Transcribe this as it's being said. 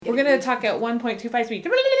We're going to talk at 1.25 speed.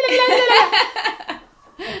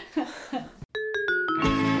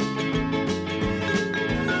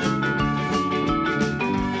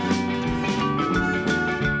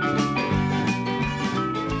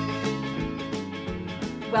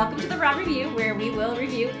 Welcome to the Raw Review, where we will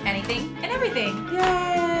review anything and everything.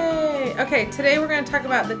 Yay! Okay, today we're going to talk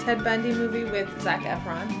about the Ted Bundy movie with Zac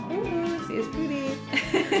Efron. Ooh, see his booty.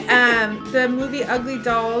 The movie Ugly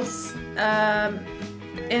Dolls,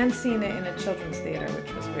 and seen it in a children's theater,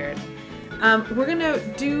 which was weird. We're going to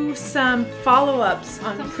do some follow-ups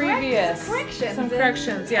on previous... Some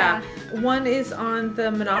corrections. Yeah. One is on the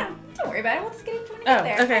Monopoly... Don't worry about it. We'll just get into it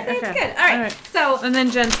there. Okay. I think it's good. All right. So... And then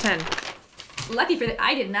Jen's 10. Lucky for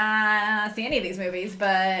I did not see any of these movies,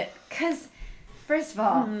 but... Because... First of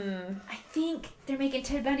all, I think they're making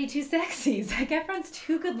Ted Bundy too sexy. Zac Efron's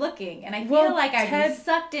too good looking. And I feel like I'd be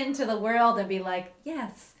sucked into the world and be like,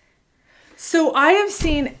 yes. So I have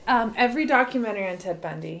seen every documentary on Ted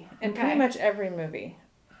Bundy and pretty much every movie.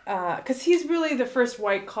 Because he's really the first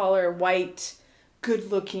white-collar, white,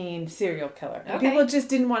 good-looking serial killer. And people just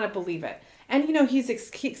didn't want to believe it. And, you know, he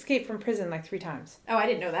escaped from prison like 3 times. Oh, I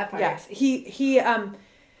didn't know that part. Yes. I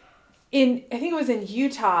think it was in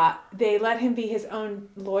Utah, they let him be his own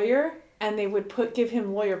lawyer, and they would give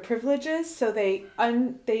him lawyer privileges, so they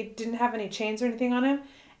didn't have any chains or anything on him,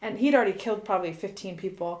 and he'd already killed probably 15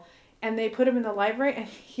 people, and they put him in the library, and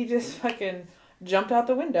he just fucking jumped out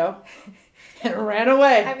the window and ran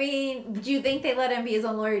away. I mean, do you think they let him be his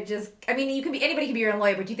own lawyer anybody can be your own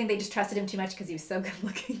lawyer, but do you think they just trusted him too much because he was so good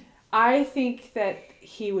looking? I think that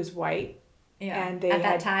he was white, and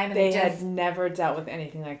they had never dealt with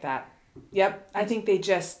anything like that. Yep, I think they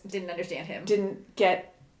just didn't understand him. Didn't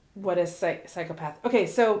get what a psychopath. Okay,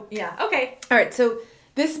 so yeah, okay, all right. So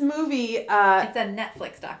this movie, it's a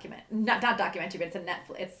Netflix document, not documentary, but it's a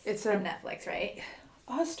Netflix. It's from Netflix, right?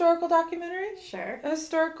 A historical documentary. Sure. A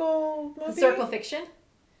historical movie. Historical fiction.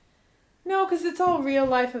 No, because it's all real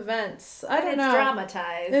life events. I don't know. It's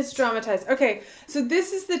dramatized. It's dramatized. Okay, so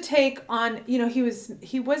this is the take on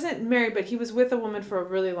he wasn't married, but he was with a woman for a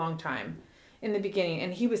really long time. In the beginning,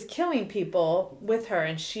 and he was killing people with her,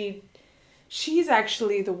 and she's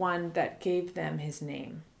actually the one that gave them his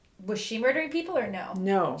name. Was she murdering people or no?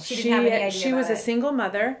 No, she didn't have any idea. She was a single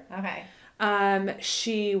mother. Okay.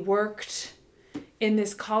 She worked in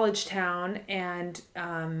this college town, and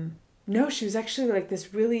no, she was actually like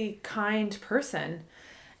this really kind person,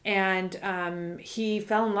 and he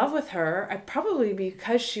fell in love with her. Probably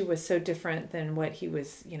because she was so different than what he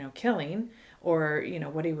was, killing. Or,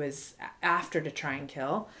 what he was after to try and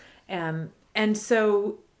kill. And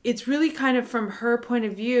so it's really kind of from her point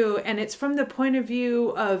of view, and it's from the point of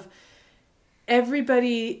view of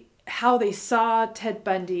everybody, how they saw Ted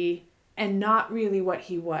Bundy and not really what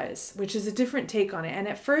he was, which is a different take on it. And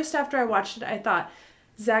at first, after I watched it, I thought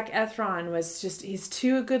Zac Efron was he's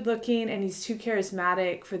too good looking and he's too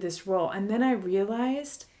charismatic for this role. And then I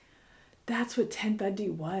realized... That's what Ted Bundy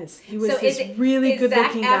was. He was really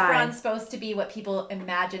good-looking guy. Is Zac Efron supposed to be what people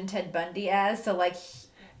imagine Ted Bundy as? So, like...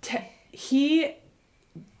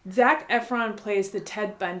 Zac Efron plays the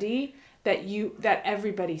Ted Bundy that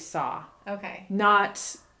everybody saw. Okay.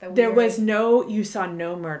 Not... You saw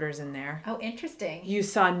no murders in there. Oh, interesting. You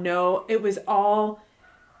saw it was all...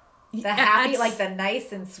 The happy, the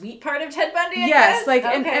nice and sweet part of Ted Bundy, I guess? Yes,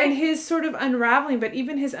 and his sort of unraveling, but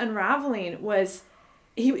even his unraveling was...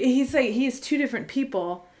 He's like, he is 2 different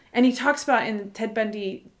people, and he talks about in Ted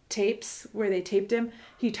Bundy tapes where they taped him,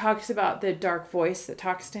 he talks about the dark voice that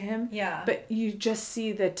talks to him. Yeah. But you just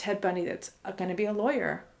see the Ted Bundy that's going to be a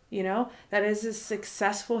lawyer, that is a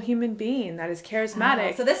successful human being, that is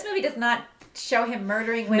charismatic. So this movie does not show him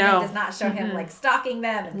murdering women, does not show him stalking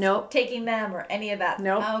them and taking them or any of that.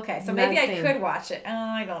 Nope. Oh, okay, so maybe I could watch it. Oh,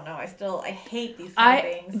 I don't know. I hate these kind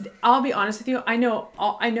of things. I'll be honest with you. I know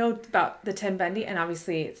about the Ted Bundy, and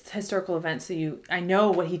obviously it's historical events, so I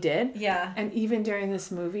know what he did. Yeah. And even during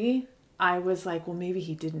this movie, I was like, well, maybe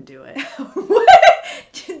he didn't do it. What?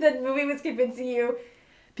 The movie was convincing you?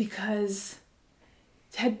 Because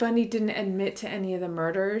Ted Bundy didn't admit to any of the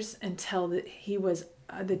murders until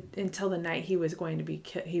until the night he was going to be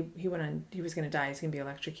killed. He was going to die. He's going to be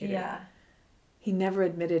electrocuted. Yeah. He never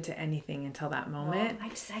admitted to anything until that moment. I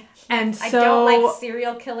can't. And so, I don't like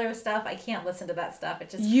serial killer stuff. I can't listen to that stuff. It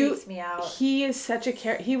just freaks me out. He is such a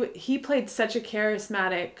he played such a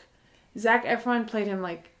charismatic. Zac Efron played him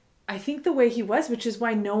I think the way he was, which is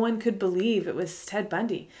why no one could believe it was Ted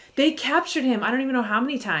Bundy. They captured him, I don't even know how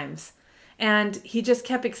many times. And he just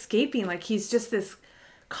kept escaping. He's just this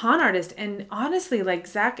con artist. And honestly,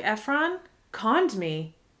 Zac Efron conned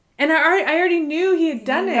me. And I already knew he had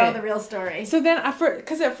done you it. know the real story. So then,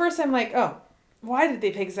 because at first I'm like, oh, why did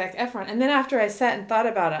they pick Zac Efron? And then after I sat and thought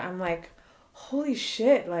about it, I'm like, holy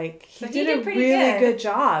shit, like, he did a really good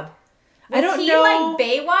job. I don't know. Was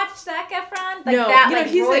he like Baywatch Zac Efron? Like no, that,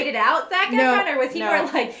 you know, like roided out Zac Efron? Or was he more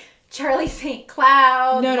like Charlie St.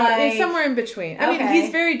 Cloud? No, like... it's somewhere in between. I mean,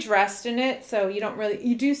 he's very dressed in it, so you don't really,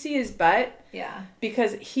 you do see his butt. Yeah.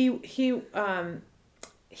 Because he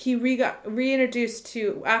got reintroduced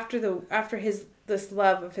to after this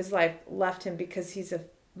love of his life left him because he's a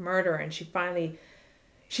murderer, and she finally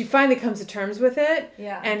comes to terms with it.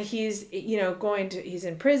 Yeah. And he's he's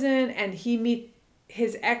in prison, and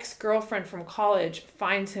his ex-girlfriend from college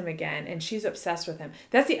finds him again, and she's obsessed with him.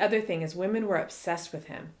 That's the other thing, is women were obsessed with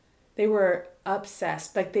him. They were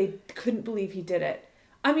obsessed, like they couldn't believe he did it.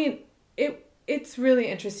 I mean, it's really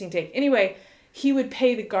interesting take. Anyway, he would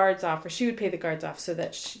pay the guards off, or she would pay the guards off, so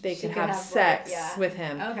that they could have sex with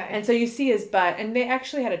him. Okay. And so you see his butt, and they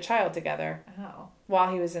actually had a child together. Oh.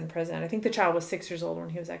 While he was in prison. I think the child was 6 years old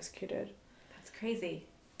when he was executed. That's crazy.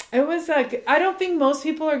 It was like, I don't think most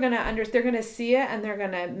people are going to they're going to see it and they're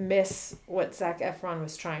going to miss what Zac Efron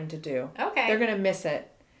was trying to do. Okay. They're going to miss it.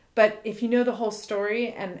 But if you know the whole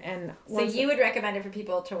story and so you would recommend it for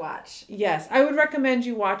people to watch? Yes. I would recommend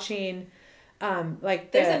you watching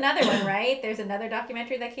there's another one, right? There's another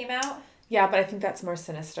documentary that came out? Yeah, but I think that's more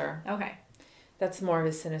sinister. Okay. That's more of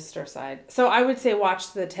a sinister side. So I would say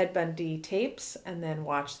watch the Ted Bundy tapes, and then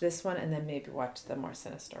watch this one, and then maybe watch the more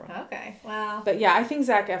sinister one. Okay, well. But yeah, I think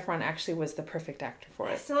Zac Efron actually was the perfect actor for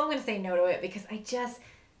it. So I'm going to say no to it because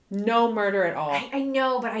no murder at all. I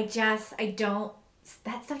know, but I don't.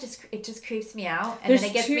 That stuff just creeps me out, and then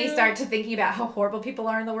it gets me start to thinking about how horrible people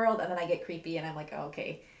are in the world, and then I get creepy, and I'm like, oh,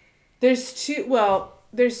 okay. There's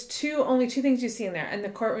only two things you see in there. In the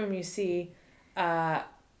courtroom, you see,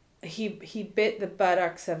 he bit the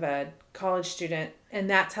buttocks of a college student, and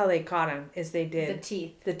that's how they caught him. Is they did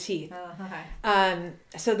the teeth. Oh, okay.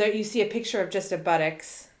 So there you see a picture of just a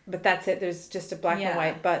buttocks, but that's it. There's just a black and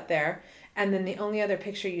white butt there, and then the only other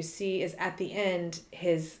picture you see is at the end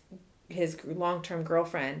his long-term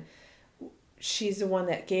girlfriend. She's the one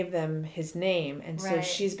that gave them his name, and so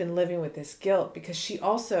she's been living with this guilt because she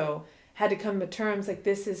also had to come to terms like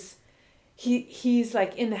this is. He's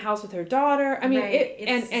like in the house with her daughter. I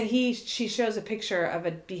mean, she shows a picture of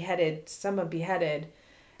someone beheaded,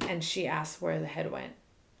 and she asks where the head went.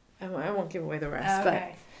 I won't give away the rest,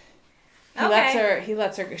 but he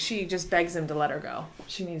lets her. She just begs him to let her go.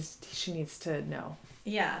 She needs to know.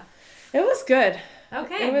 Yeah, it was good.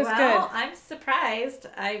 Okay, it was good. I'm surprised.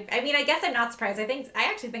 I mean, I guess I'm not surprised. I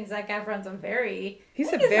actually think Zac Efron's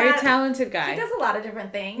He's a very talented guy. He does a lot of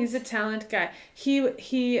different things. He's a talented guy.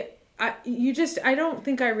 I don't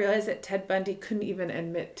think I realized that Ted Bundy couldn't even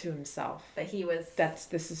admit to himself that he was.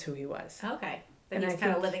 This is who he was. Okay, that he's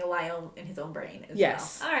kind of living a lie in his own brain as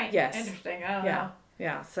yes. well. All right. Yes. Interesting. I don't know.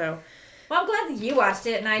 Yeah. So. Well, I'm glad that you watched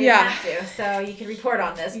it and I didn't have to, so you can report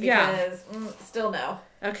on this because still no.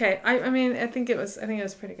 Okay. I mean, I think it was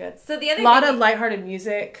pretty good. So the other lot of lighthearted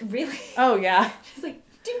music. Really? Oh yeah. She's like.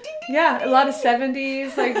 Ding, ding, ding, yeah, ding, a lot of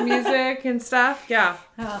 70s like music and stuff. Yeah.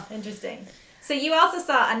 Oh, interesting. So you also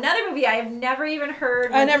saw another movie I have never even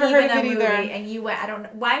heard. I never heard of it either. And you went. I don't know.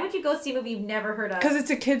 Why would you go see a movie you've never heard of? Because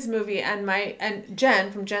it's a kids movie, and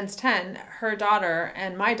Jen from Jen's 10, her daughter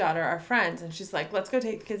and my daughter are friends, and she's like, "Let's go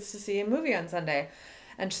take the kids to see a movie on Sunday."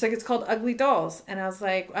 And she's like, "It's called Ugly Dolls," and I was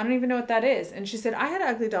like, "I don't even know what that is." And she said, "I had an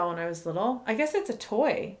ugly doll when I was little. I guess it's a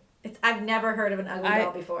toy." I've never heard of an ugly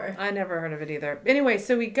doll before. I never heard of it either. Anyway,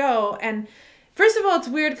 so we go, and first of all, it's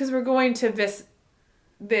weird because we're going to this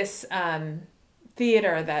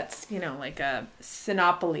theater that's, like a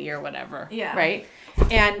Sinopoly or whatever. Yeah. Right?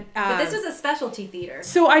 And but this was a specialty theater.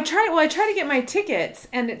 So I try to get my tickets,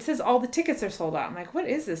 and it says all the tickets are sold out. I'm like, what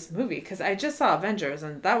is this movie? Because I just saw Avengers,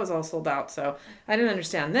 and that was all sold out, so I didn't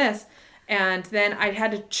understand this. And then I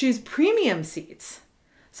had to choose premium seats.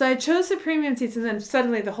 So I chose the premium seats, and then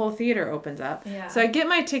suddenly the whole theater opens up. Yeah. So I get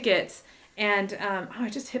my tickets, and I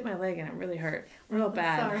just hit my leg, and it really hurt real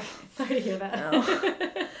bad. Sorry to hear that.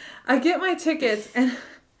 No. I get my tickets, and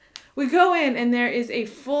we go in, and there is a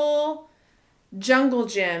full jungle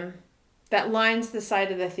gym that lines the side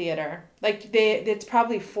of the theater. Like it's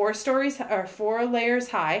probably 4 stories or 4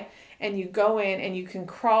 layers high. And you go in and you can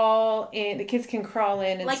crawl in. The kids can crawl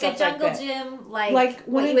in and like stuff like that. Like a jungle gym, like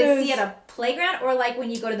what you would see at a playground, or like when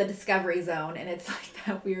you go to the Discovery Zone and it's like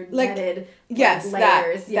that weird netted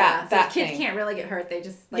layers. That so kids can't really get hurt. They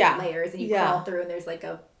just layers, and you crawl through, and there's like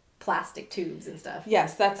a plastic tubes and stuff.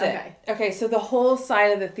 Yes, that's it. Okay, so the whole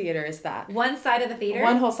side of the theater is that. One side of the theater?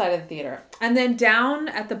 One whole side of the theater. And then down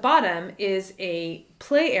at the bottom is a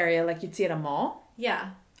play area like you'd see at a mall.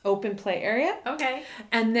 Yeah. Open play area. Okay.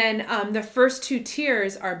 And then the first 2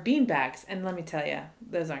 tiers are bean bags. And let me tell you,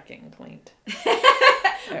 those aren't getting cleaned.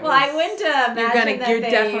 I wouldn't imagine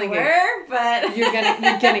they were, but... You're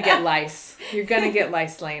gonna get lice. You're gonna get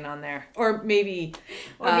lice laying on there. Or maybe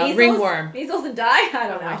ringworm. Measles and die? I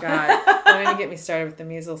don't know. Oh my God. Don't even get me started with the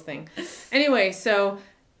measles thing. Anyway,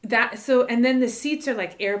 and then the seats are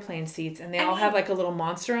like airplane seats, and they all have like a little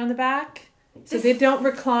monster on the back. So they don't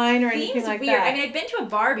recline or anything like weird. that. I mean, I've been to a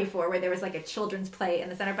bar before where there was like a children's play in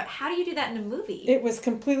the center, but how do you do that in a movie? It was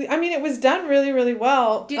it was done really, really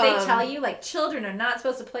well. Do they tell you, like, children are not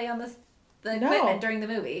supposed to play on the equipment during the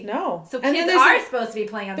movie? No. So kids are supposed to be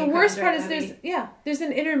playing on the equipment. The worst part is there's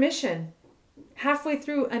an intermission halfway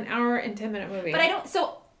through an hour and 10-minute movie. But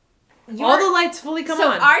all the lights fully come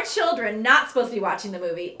on. So our children not supposed to be watching the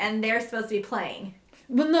movie, and they're supposed to be playing.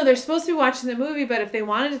 Well, no, they're supposed to be watching the movie, but if they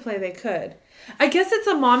wanted to play, they could. I guess it's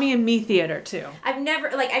a Mommy and Me theater, too. I've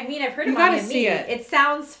heard of Mommy and Me. It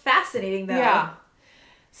sounds fascinating, though. Yeah.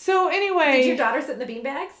 So, anyway... Did your daughter sit in the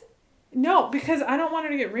beanbags? No, because I don't want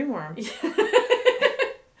her to get ringworm.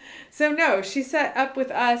 So, no, she sat up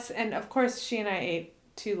with us, and, of course, she and I ate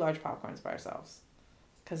 2 large popcorns by ourselves.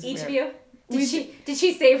 Each of you? Did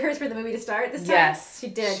she save hers for the movie to start this time? Yes. She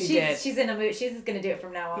did. She's in a movie. She's going to do it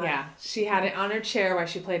from now on. Yeah. She had it on her chair while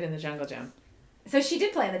she played in the Jungle Gym. So she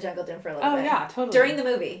did play in the Jungle Gym for a little bit. Oh, yeah, totally. During the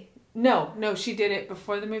movie? No, she did it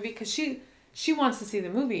before the movie because she wants to see the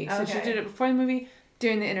movie. So she did it before the movie,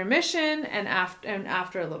 during the intermission, and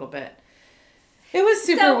after a little bit. It was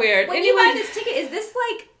super weird. When you buy this ticket, is this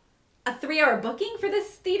like a 3-hour booking for this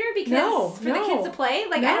theater? Because for the kids to play?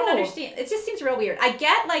 Like, I don't understand. It just seems real weird. I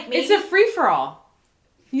get, like, maybe... It's a free-for-all.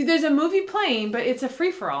 There's a movie playing, but it's a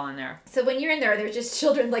free-for-all in there. So when you're in there, there's just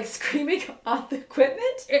children, like, screaming off the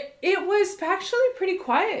equipment? It was actually pretty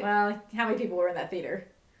quiet. Well, how many people were in that theater?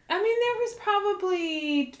 I mean, there was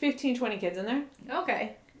probably 15, 20 kids in there.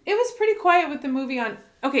 Okay. It was pretty quiet with the movie on...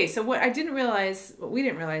 Okay, so what we didn't realize,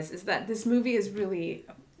 is that this movie is really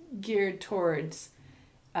geared towards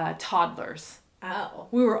toddlers. Oh.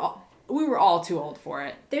 We were all too old for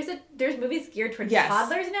it. There's movies geared towards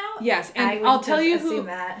toddlers now? Yes, and I'll tell you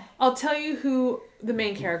who the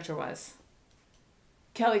main character was.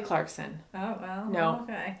 Kelly Clarkson. Oh, well. No.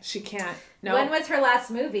 Okay. She can't. No. When was her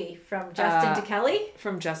last movie? From Justin to Kelly?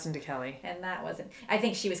 From Justin to Kelly. And that wasn't... I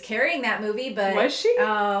think she was carrying that movie, but... Was she?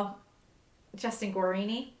 Justin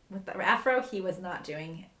Guarini with the afro, he was not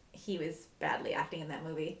doing... He was badly acting in that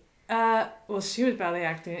movie. Well, she was badly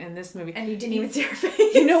acting in this movie. And you didn't even see her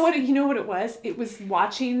face. You know what it was? It was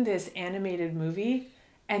watching this animated movie,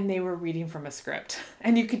 and they were reading from a script,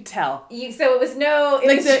 and you could tell. So it was no.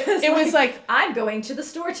 It was like I'm going to the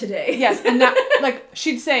store today. Yes, and that, like,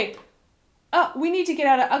 she'd say, "Oh, we need to get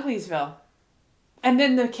out of Ugleysville," and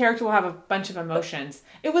then the character will have a bunch of emotions.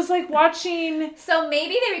 It was like watching. So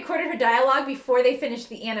maybe they recorded her dialogue before they finished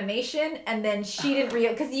the animation, and then she didn't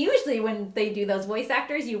because usually when they do those voice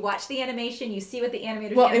actors, you watch the animation, you see what the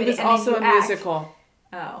animators. Well, it was also a musical.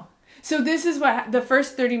 Oh. So this is what the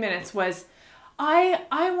first 30 minutes was.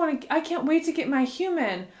 I can't wait to get my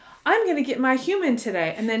human. I'm going to get my human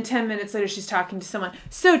today. And then 10 minutes later, she's talking to someone.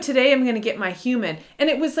 So today I'm going to get my human. And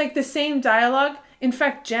it was like the same dialogue. In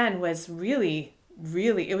fact, Jen was really,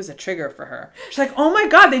 it was a trigger for her. She's like, oh my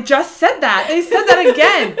God, they just said that. They said that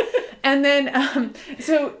again. And then,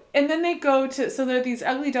 then they go to, so there are these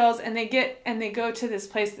ugly dolls and they go to this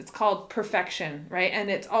place that's called Perfection, right? And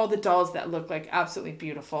it's all the dolls that look like absolutely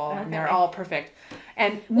beautiful and they're all perfect.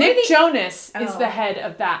 And Nick Jonas is the head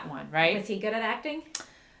of that one, right? Was he good at acting?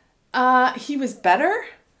 He was better.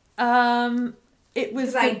 It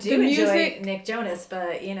was I do music. Enjoy Nick Jonas,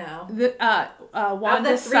 but you know,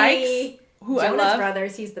 Wanda Sykes, who Jonas I love.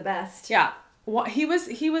 Brothers, he's the best. Yeah, he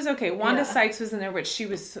was okay. Wanda Sykes was in there, which she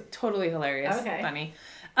was totally hilarious, funny.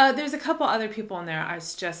 There's a couple other people in there. It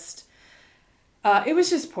was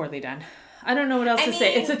just poorly done. I don't know what else to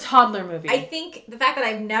say. It's a toddler movie. I think the fact that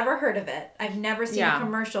I've never heard of it, I've never seen a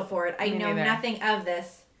commercial for it. I know nothing of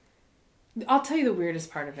this. I'll tell you the weirdest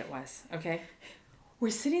part of it was, okay? We're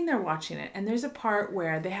sitting there watching it, and there's a part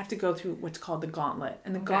where they have to go through what's called the gauntlet.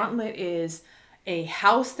 And the gauntlet is a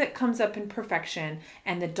house that comes up in perfection,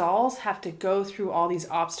 and the dolls have to go through all these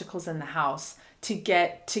obstacles in the house to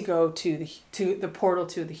go to the portal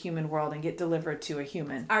to the human world and get delivered to a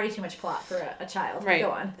human. Already too much plot for a child. Right. Go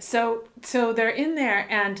on. So they're in there,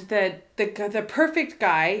 and the perfect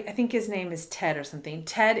guy, I think his name is Ted or something.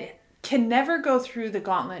 Ted can never go through the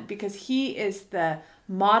gauntlet because he is the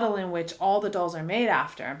model in which all the dolls are made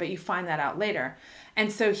after, but you find that out later.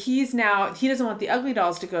 And so he doesn't want the ugly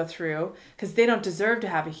dolls to go through because they don't deserve to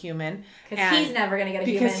have a human. Because he's never going to get a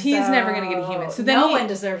human. Because he's never going to get a human. So then no one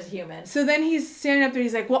deserves a human. So then he's standing up there,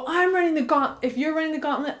 he's like, well, I'm running the gauntlet. If you're running the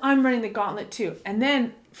gauntlet, I'm running the gauntlet too. And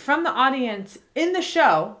then from the audience in the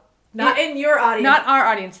show... Not in your audience. Not our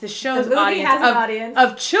audience. The show's the movie has an audience.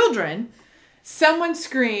 Of children. Someone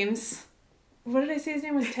screams... What did I say his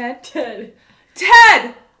name was? Ted?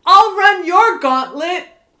 Ted! I'll run your gauntlet!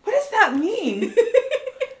 What does that mean?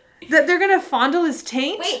 That they're going to fondle his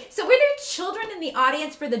taint? Wait, so were there children in the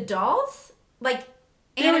audience for the dolls? Like,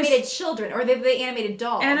 animated children? Or were they animated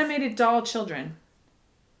dolls? Animated doll children.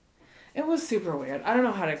 It was super weird. I don't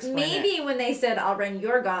know how to explain it. Maybe when they said, I'll run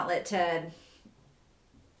your gauntlet, Ted...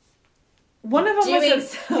 One of them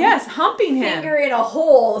was humping him. Finger in a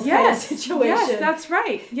hole kind of situation. Yes, that's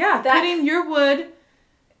right. Yeah, putting your wood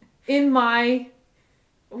in my...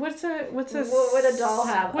 What would a doll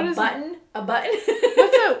have? A button? A button?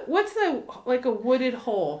 What's like a wooded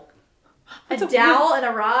hole? What's a dowel and a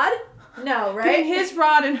rod? No, right? Putting his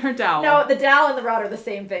rod in her dowel. No, the dowel and the rod are the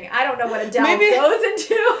same thing. I don't know what a dowel goes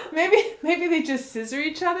into. Maybe they just scissor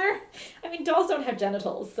each other. I mean, dolls don't have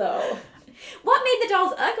genitals, so... What made the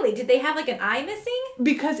dolls ugly? Did they have like an eye missing?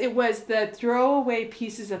 Because it was the throwaway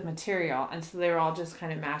pieces of material, and so they were all just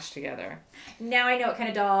kind of mashed together. Now I know what kind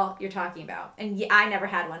of doll you're talking about. And I never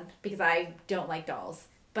had one because I don't like dolls.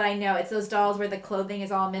 But I know it's those dolls where the clothing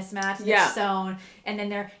is all mismatched and they're sewn, and then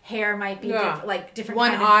their hair might be different.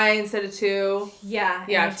 One eye instead of two. Yeah.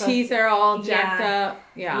 Yeah, teeth are all jacked up.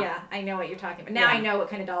 Yeah. Yeah, I know what you're talking about. Now I know what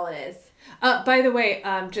kind of doll it is. By the way,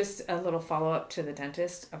 just a little follow-up to the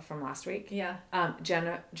dentist from last week. Yeah.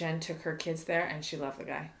 Jen took her kids there, and she loved the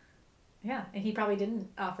guy. Yeah, and he probably didn't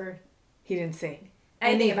offer... He didn't say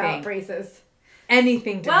anything about braces.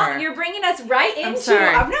 Anything to her. Well, you're bringing us right into...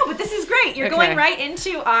 no, but this is great. You're going right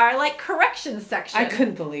into our, correction section. I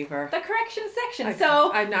couldn't believe her. The correction section.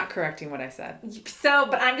 I'm not correcting what I said.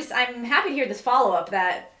 But I'm happy to hear this follow-up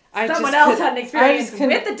that someone else had an experience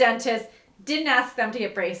with the dentist... Didn't ask them to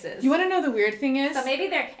get braces. You want to know the weird thing is? So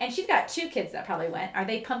maybe and she's got 2 kids that probably went. Are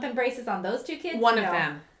they pumping braces on those 2 kids? One of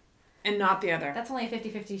them. And not the other. That's only a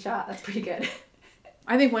 50-50 shot. That's pretty good.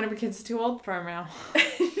 I think one of her kids is too old for him now.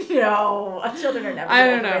 No. Children are never I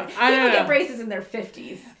don't know. People get braces in their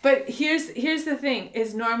 50s. But here's the thing,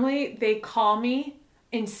 is normally they call me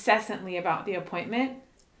incessantly about the appointment.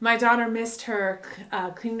 My daughter missed her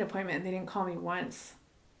cleaning appointment and they didn't call me once.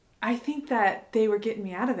 I think that they were getting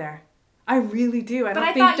me out of there. I really do. I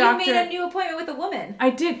thought you made a new appointment with a woman.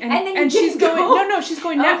 I did. And she's going... No, she's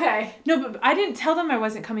going now. Okay. No, but I didn't tell them I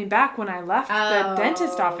wasn't coming back when I left the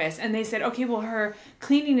dentist office. And they said, okay, well, her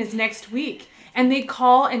cleaning is next week. And they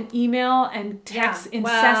call and email and text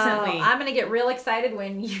incessantly. Well, I'm going to get real excited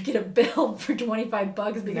when you get a bill for $25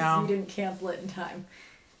 because you didn't cancel it in time.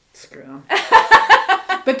 Screw them.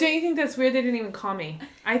 But don't you think that's weird they didn't even call me?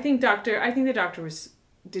 I think the doctor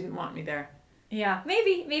didn't want me there. Yeah,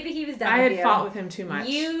 maybe he was done. I had fought with him too much.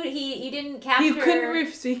 You didn't capture. He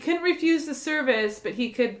couldn't refuse the service, but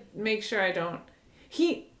he could make sure I don't.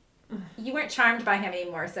 You weren't charmed by him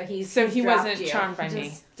anymore, so he wasn't charmed by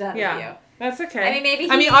me. Done with you. That's okay.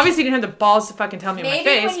 I mean, obviously he didn't have the balls to fucking tell me in my face,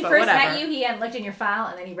 maybe when he first whatever. met you, he hadn't looked in your file,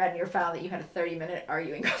 and then he read in your file that you had a 30-minute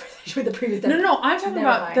arguing conversation with the previous doctor. No, I'm talking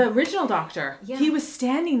about the original doctor. Yeah. He was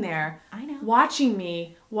standing there, watching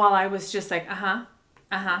me while I was just like, All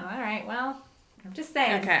right, well... I'm just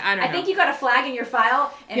saying. Okay, I don't know. I think you got a flag in your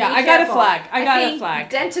file. And I got a flag. I got a flag.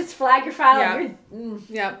 Dentists flag your file. Yeah.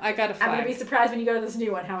 Yeah, I got a flag. I'm going to be surprised when you go to this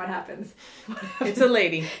new one how it happens. It's a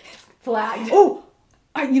lady. Flagged. Oh!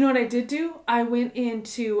 You know what I did do? I went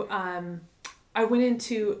into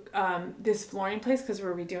this flooring place because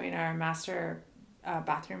we're redoing our master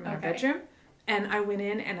bathroom in our bedroom. And I went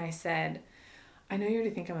in and I said, I know you already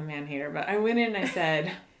think I'm a man hater, but I went in and I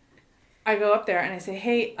said... I go up there and I say,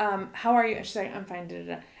 hey, how are you? And she's like, I'm fine.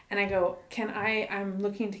 And I go, I'm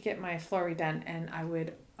looking to get my floor redone and I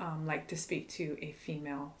would like to speak to a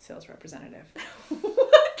female sales representative.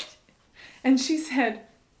 What? And she said,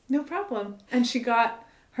 no problem. And she got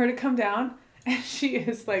her to come down and she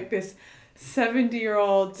is like this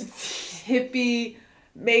 70-year-old hippie,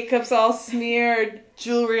 makeup's all smeared,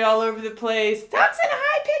 jewelry all over the place, talks in a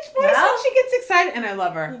high-pitched voice and she gets excited. And I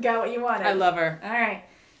love her. You got what you wanted. I love her. All right.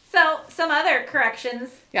 So, some other corrections.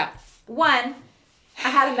 Yeah. One, I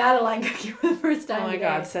had a Madeline cookie for the first time. Oh my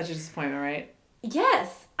God, such a disappointment, right?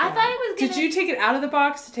 Yes. I thought it was Did you take it out of the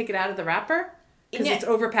box to take it out of the wrapper? Because it's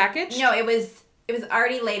overpackaged? No, it was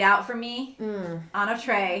already laid out for me on a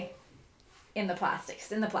tray. in the plastic.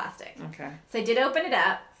 Okay. So I did open it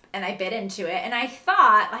up, and I bit into it, and I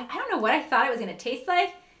thought, like, I don't know what I thought it was going to taste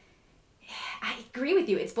like. I agree with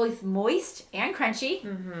you. It's both moist and crunchy.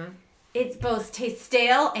 Mm-hmm. It's both tastes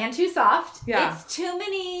stale and too soft. Yeah. It's too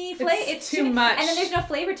many flavors. It's too much. And then there's no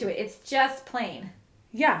flavor to it. It's just plain.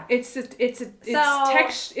 Yeah, it's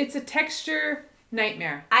a texture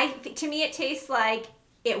nightmare. To me, it tastes like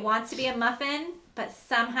it wants to be a muffin, but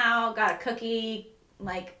somehow got a cookie,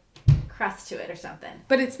 like, crust to it or something.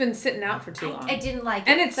 But it's been sitting out for too long. I didn't like it.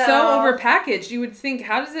 And it's so overpackaged. You would think,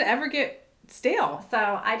 how does it ever get stale? So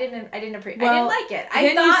I didn't appreciate. Well, I didn't like it.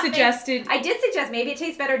 I did suggest maybe it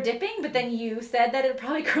tastes better dipping, but then you said that it'd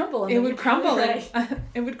probably crumble. It would crumble.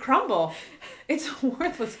 It would crumble. It's a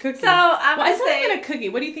worthless cookie. So I'm it's not even a cookie.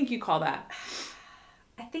 What do you think you call that?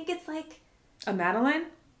 I think it's like a Madeleine.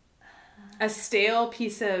 A stale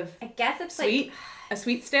piece of. I guess it's sweet. Like a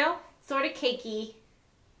sweet stale. Sort of cakey,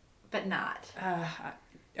 but not. Okay.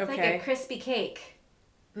 It's like a crispy cake.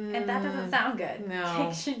 And that doesn't sound good. No.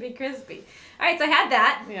 Cake should be crispy. All right, so I had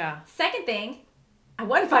that. Yeah. Second thing, I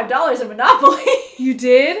won $5 at Monopoly. You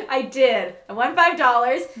did? I did. I won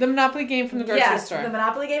 $5. The Monopoly game from the grocery store. Yes, the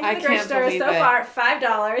Monopoly game from the grocery store. So far,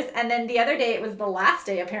 $5. And then the other day, it was the last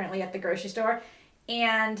day apparently at the grocery store.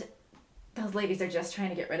 And those ladies are just trying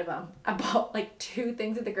to get rid of them. I bought like 2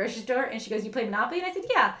 things at the grocery store. And she goes, you play Monopoly? And I said,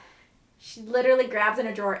 yeah. She literally grabs in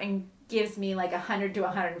a drawer and gives me like 100 to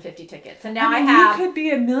 150 tickets. And now you could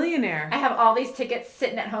be a millionaire. I have all these tickets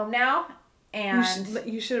sitting at home now. And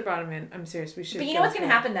you should have brought them in. I'm serious. We should. But you know what's going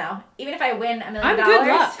to happen though? Even if I win $1 million, good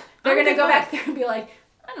luck. They're going to go back there and be like,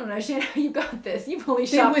 I don't know, Shannon, you got this. You've only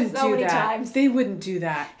shopped so many times. They wouldn't do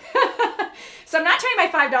that. So I'm not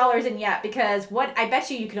turning my $5 in yet because I bet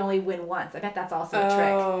you can only win once. I bet that's also a trick.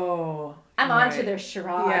 Oh. I'm on to their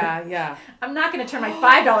charade. Yeah. I'm not going to turn my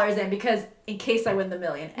 $5 in because in case I win the $1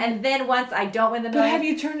 million. And then once I don't win the $1 million. But have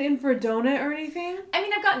you turned in for a donut or anything? I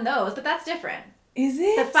mean, I've gotten those, but that's different. Is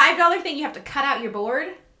it? The $5 thing, you have to cut out your board.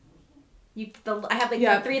 I have like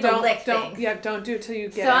the 3 of the lick things. Yeah, don't do it till you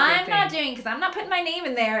get So everything. I'm not doing, because I'm not putting my name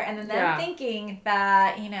in there and then them thinking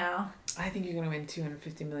that, I think you're going to win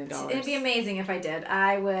 $250 million. It'd be amazing if I did.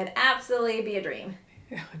 I would absolutely be a dream.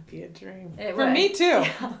 It would be a dream. For me too.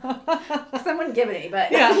 Someone give it me,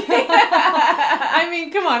 but. Yeah. I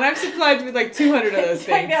mean, come on. I've supplied with like 200 of those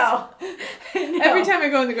things. I know. Every time I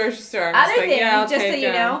go in the grocery store, I'm I'll just take so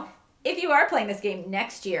you know, if you are playing this game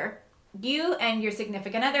next year, you and your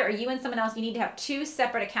significant other, or you and someone else, you need to have 2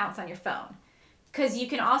 separate accounts on your phone. Because you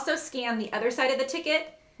can also scan the other side of the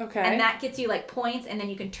ticket. Okay. And that gets you like points, and then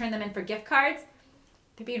you can turn them in for gift cards.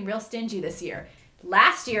 They're being real stingy this year.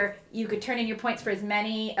 Last year, you could turn in your points for as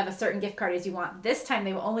many of a certain gift card as you want. This time,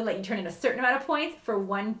 they will only let you turn in a certain amount of points for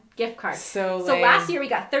 1 gift card. So last year, we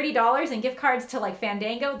got $30 in gift cards to like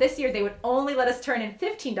Fandango. This year, they would only let us turn in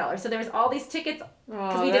 $15. So there was all these tickets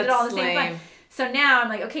because we did it all in the same fund. So now I'm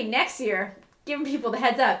like, okay, next year, giving people the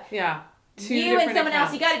heads up. Yeah. You and someone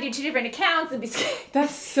else, you got to do 2 different accounts and be scared.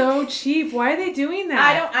 That's so cheap. Why are they doing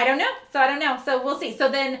that? I don't know. So I don't know. So we'll see. So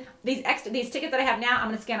then these tickets that I have now, I'm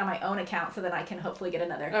going to scan on my own account so that I can hopefully get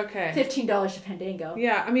another $15 to Fandango.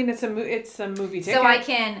 Yeah, I mean it's a movie ticket. So I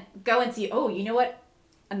can go and see. Oh, you know what?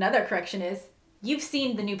 Another correction is you've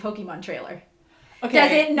seen the new Pokemon trailer. Okay.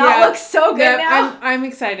 Does it not look so good now? I'm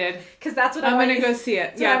excited because that's what I'm going to go see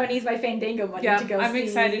it. So I'm going to use my Fandango money to go see. I'm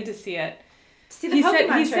excited to see it. See the Pokemon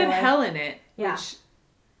trailer. He said hell in it, yeah. which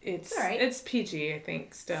it's all right. It's PG, I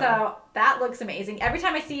think, still. So that looks amazing. Every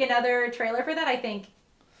time I see another trailer for that, I think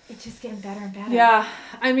it's just getting better and better. Yeah,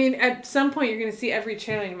 I mean, at some point you're going to see every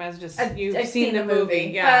trailer. You might as well just you've seen the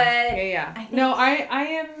movie. Yeah. No, I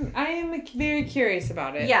am very curious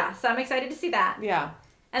about it. Yeah, so I'm excited to see that. Yeah.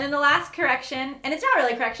 And then the last correction, and it's not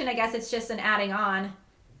really a correction. I guess it's just an adding on.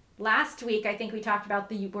 Last week, I think we talked about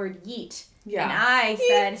the word yeet. Yeah. And I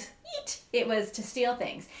said, yeet. It was to steal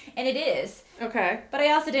things. And it is. Okay. But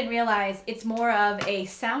I also didn't realize it's more of a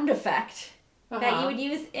sound effect that you would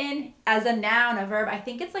use as a noun, a verb. I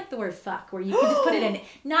think it's like the word fuck, where you can just put it in.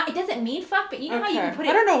 It doesn't mean fuck, but you know how you can put it.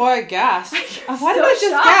 I don't know why I gasped. Why did I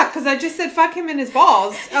just gasp? Because I just said fuck him in his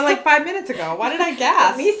balls like 5 minutes ago. Why did I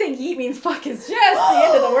gasp? Me saying yeet means fuck is just the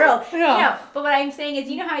end of the world. Yeah. No, but what I'm saying is,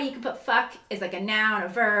 you know how you can put fuck is like a noun, a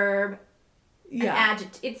verb, an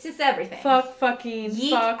adjective. It's just everything. Fuck, fucking,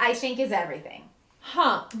 yeet, fucked. I think is everything.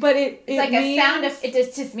 Huh. But it's like means... a sound of,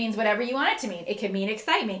 it just means whatever you want it to mean. It could mean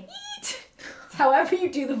excitement. Yeet. However you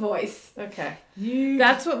do the voice. Okay. Yeet.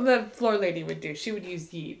 That's what the floor lady would do. She would use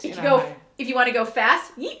yeet. If you want to go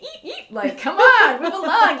fast, yeet, yeet, yeet. Like, come on, move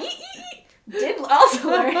along. Yeet, yeet, yeet. Did also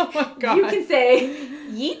learn. Oh my God. You can say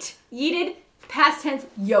yeet, yeeted, past tense,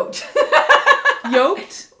 yoked.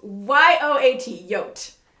 Yoked? Y-O-A-T.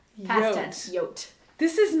 Yoked. Past Yoked. tense. Yoked.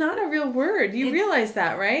 This is not a real word. You It's- realize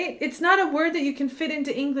that, right? It's not a word that you can fit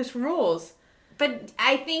into English rules. But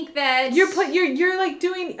I think that... You're like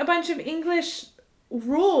doing a bunch of English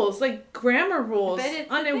rules, like grammar rules But it's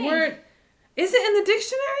on a a thing. word. Is it in the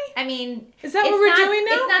dictionary? I mean... Is that it's what we're not- doing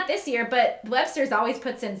now? It's not this year, but Webster's always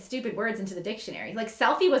puts in stupid words into the dictionary. Like,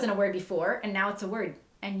 selfie wasn't a word before, and now it's a word.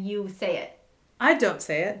 And you say it. I don't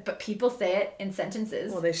say it. But people say it in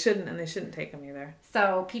sentences. Well, they shouldn't, and they shouldn't take them either.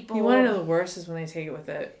 So people... You want to know the worst is when they take it with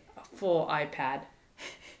a full iPad.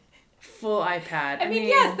 Full iPad. I mean,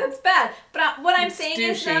 yes, that's bad. But what I'm It's saying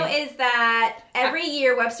is, douchey. though, is that every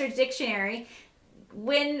year Webster's Dictionary,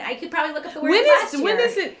 when I could probably look up the word when last is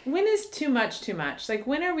year. when is too much too much? Like,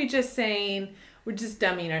 when are we just saying we're just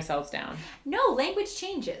dumbing ourselves down? No, language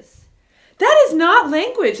changes. That is not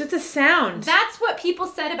language. It's a sound. That's what people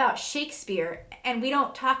said about Shakespeare, and we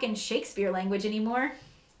don't talk in Shakespeare language anymore.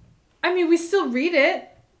 I mean, we still read it.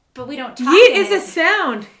 But we don't talk Yeet in is it. a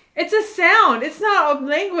sound. It's a sound. It's not a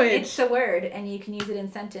language. It's a word, and you can use it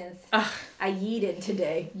in sentence. Ugh. I yeeted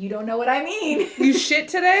today. You don't know what I mean. You shit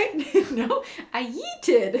today? No, I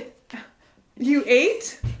yeeted. You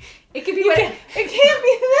ate? It could be It what. can't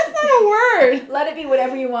be. That's not a word. Let it be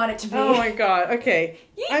whatever you want it to be. Oh my god. Okay.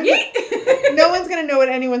 Yeet, yeet. No one's gonna know what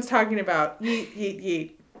anyone's talking about. Yeet, yeet,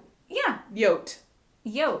 yeet. Yeah. Yoked.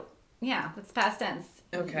 Yo. Yeah, that's past tense.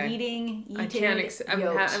 Okay. Eating, I can't.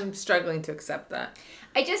 I'm struggling to accept that.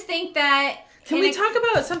 I just think that. Can we talk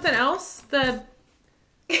about something else? The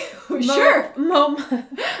Sure. We're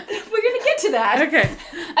gonna get to that. Okay.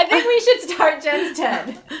 I think we should start Jen's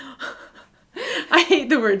 10. I hate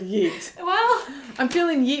the word yeet. Well, I'm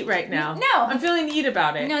feeling yeet right now. No. I'm feeling yeet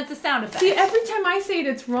about it. no, it's a sound effect. See, every time I say it,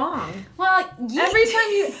 it's wrong. Well, yeet. Every time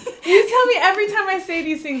you tell me every time I say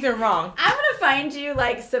these things are wrong. I'm gonna find you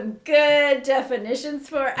like some good definitions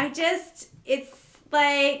for. It's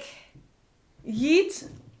like. Yeet.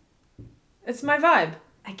 It's my vibe.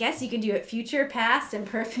 I guess you can do it future, past, and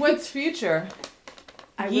perfect. What's future?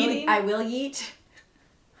 Yeeting? I will yeet.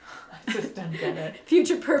 I just don't get it.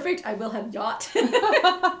 Future perfect. I will have yacht.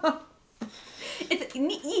 It's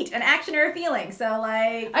eat, an action or a feeling. So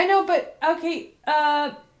like. I know, but okay.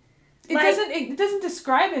 It Like- doesn't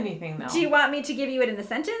describe anything though. Do you want me to give you it in a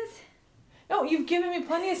sentence? No, you've given me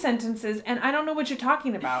plenty of sentences, and I don't know what you're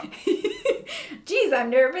talking about. Geez, I'm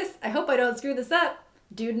nervous. I hope I don't screw this up.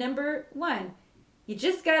 Dude number 1. You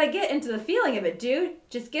just gotta get into the feeling of it, dude.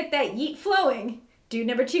 Just get that yeet flowing. Dude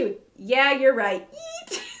number 2. Yeah, you're right.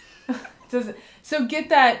 Yeet. So get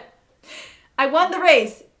that. I won the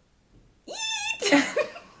race. Yeet.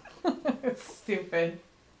 It's stupid.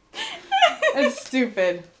 It's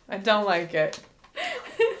stupid. I don't like it.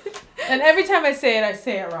 And every time I say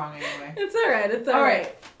it wrong anyway. It's alright, it's All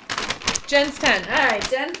alright. right. Jen's 10. Alright,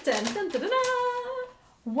 Jen's 10. Dun, dun, dun, dun.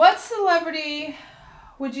 What celebrity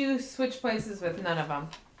would you switch places with? None of them.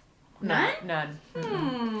 None? None.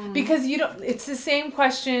 Hmm. Because you don't. It's the same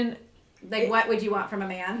question. Like, what would you want from a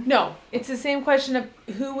man? No, it's the same question of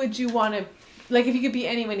who would you want to. Like, if you could be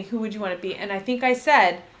anyone, who would you want to be? And I think I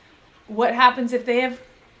said, what happens if they have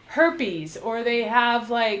herpes or they have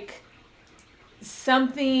like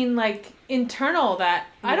something like internal that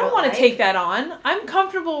I don't want to take that on. I'm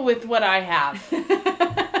comfortable with what I have.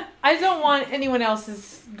 I don't want anyone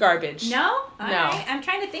else's garbage. No? No. Alright. I'm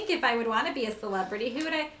trying to think if I would want to be a celebrity. Who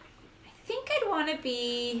would I think I'd want to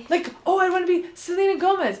be... Like, oh, I want to be Selena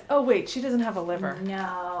Gomez. Oh, wait, she doesn't have a liver.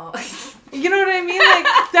 No. You know what I mean?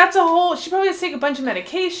 Like, that's a whole... She probably has to take a bunch of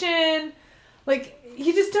medication. Like,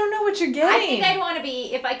 you just don't know what you're getting. I think I'd want to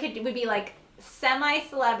be, if I could, would be like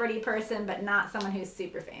semi-celebrity person, but not someone who's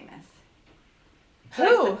super famous. So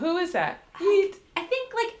Who? like Who is that? I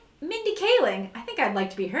think like Mindy Kaling. I think I'd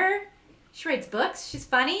like to be her. She writes books. She's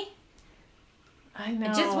funny. I know.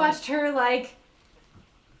 I just watched her like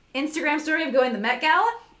Instagram story of going to the Met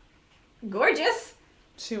Gala. Gorgeous.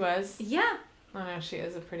 She was. Yeah. I know, she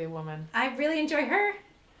is a pretty woman. I really enjoy her.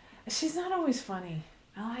 She's not always funny.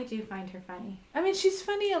 Oh, I do find her funny. I mean, she's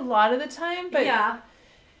funny a lot of the time, but... yeah.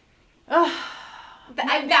 Ugh.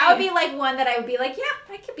 That would be like one that I would be like,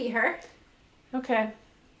 yeah, I could be her. Okay.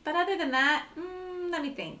 But other than that, let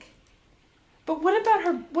me think. But what about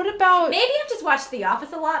her? What about... Maybe I've just watched The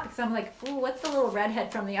Office a lot because I'm like, ooh, what's the little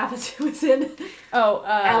redhead from The Office who was in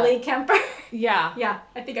Ellie Kemper? Yeah. Yeah,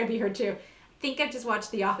 I think I'd be her too. I think I've just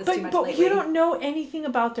watched The Office too much But lately. you don't know anything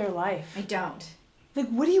about their life. I don't. Like,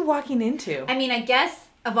 what are you walking into? I mean, I guess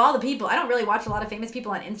of all the people, I don't really watch a lot of famous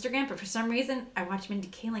people on Instagram, but for some reason, I watch Mindy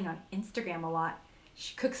Kaling on Instagram a lot.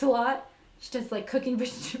 She cooks a lot. She does like cooking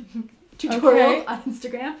tutorials on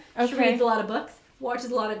Instagram. She Okay. reads a lot of books.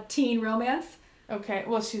 Watches a lot of teen romance. Okay.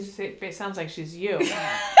 Well, it sounds like she's you.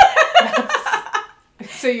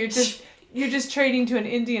 So you're just trading to an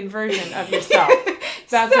Indian version of yourself.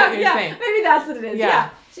 That's what you're saying. Maybe that's what it is. Yeah.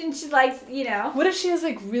 She likes, What if she has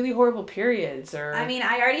like really horrible periods or? I mean,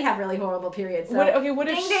 I already have really horrible periods. So what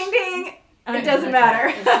if ding, ding. It doesn't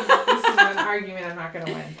matter. This is an argument I'm not going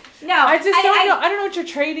to win. No. I just don't know. I don't know what you're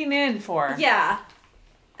trading in for. Yeah.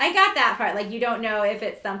 I got that part. Like, you don't know if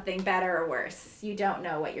it's something better or worse. You don't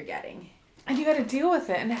know what you're getting. And you got to deal with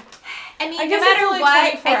it. And I mean, I no guess matter it's only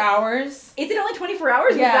what. 24 hours. Is it only 24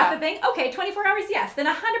 hours? Yeah. Is that the thing? Okay, 24 hours, yes. Then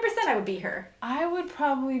 100% I would be her. I would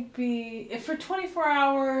probably be, if for 24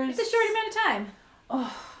 hours. It's a short amount of time.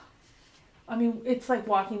 Oh, I mean, it's like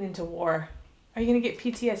walking into war. Are you going to get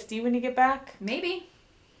PTSD when you get back? Maybe.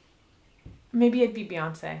 Maybe I'd be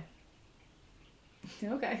Beyonce.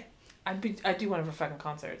 Okay. I'd do one of her fucking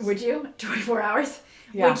concerts. Would you? 24 hours?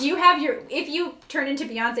 Yeah. Would you have if you turn into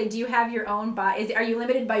Beyonce, do you have your own body? Are you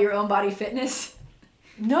limited by your own body fitness?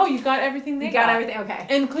 No, you got everything they got. You got everything, okay.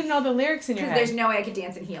 Including all the lyrics in your head. Because there's no way I could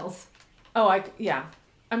dance in heels. Oh, yeah.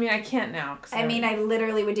 I mean, I can't now. I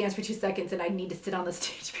literally would dance for 2 seconds and I'd need to sit on the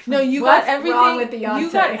stage. No, you got everything. What's wrong with Beyonce?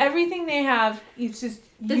 You got everything they have. It's just,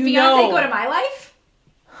 Does Beyonce go to my life?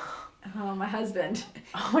 Oh, my husband.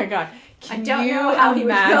 Oh my God. Can I don't you know how he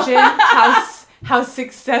would feel. imagine how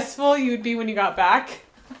successful you would be when you got back?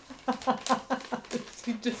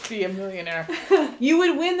 You'd just be a millionaire. You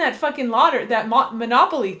would win that fucking lottery, that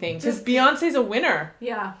Monopoly thing, because Beyonce's a winner.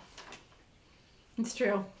 Yeah. It's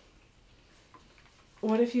true.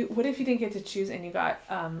 What if you didn't get to choose and you got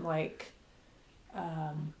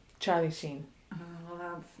Charlie Sheen? Oh, well,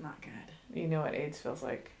 that's not good. You know what AIDS feels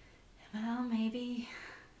like. Well, maybe.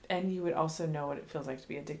 And you would also know what it feels like to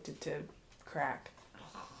be addicted to crack.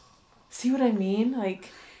 See what I mean?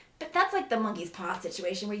 But that's like the monkey's paw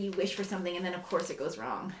situation where you wish for something and then of course it goes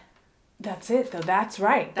wrong. That's it though. That's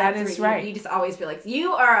right. That is right. You just always feel like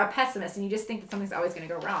you are a pessimist and you just think that something's always going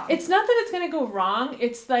to go wrong. It's not that it's going to go wrong.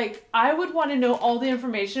 It's like I would want to know all the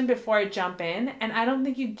information before I jump in, and I don't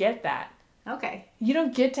think you get that. Okay. You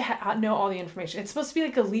don't get to know all the information. It's supposed to be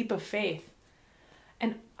like a leap of faith.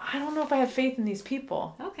 And I don't know if I have faith in these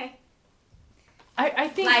people. Okay. I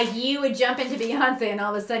think... Like you would jump into Beyonce and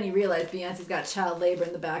all of a sudden you realize Beyonce's got child labor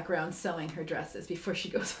in the background sewing her dresses before she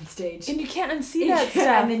goes on stage. And you can't unsee that stuff.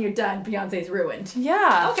 And then you're done. Beyonce's ruined.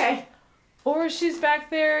 Yeah. Okay. Or she's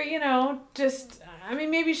back there, just... I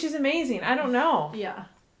mean, maybe she's amazing. I don't know. Yeah.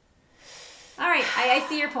 All right. I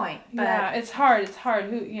see your point. But... Yeah, it's hard. It's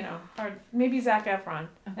hard. Hard. Maybe Zac Efron.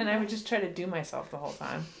 And I would just try to do myself the whole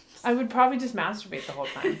time. I would probably just masturbate the whole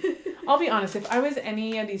time. I'll be honest. If I was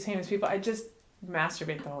any of these famous people, I'd just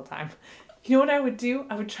masturbate the whole time. You know what I would do?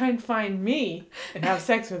 I would try and find me and have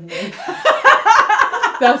sex with me.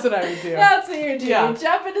 That's what I would do. That's what you do. Yeah. You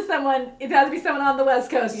jump into someone. It has to be someone on the West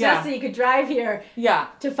Coast just so you could drive here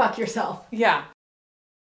to fuck yourself. Yeah.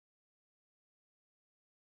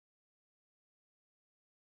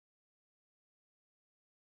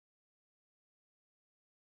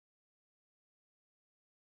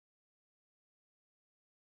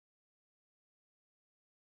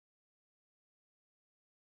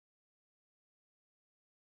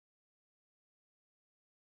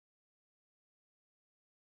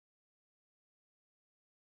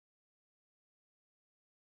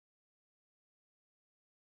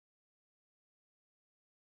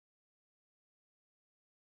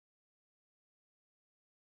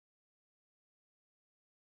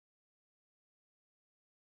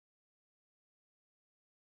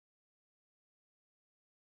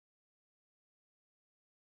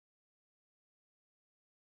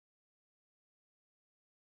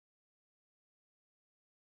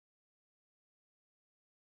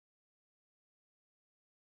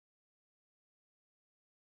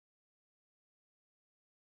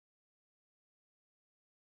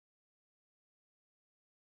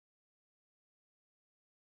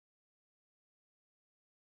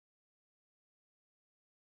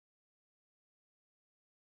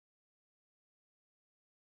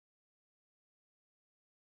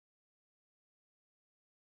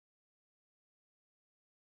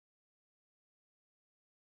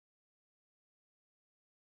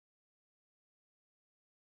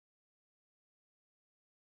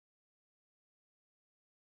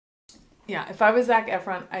 Yeah, if I was Zac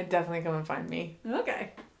Efron, I'd definitely come and find me.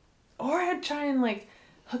 Okay. Or I'd try and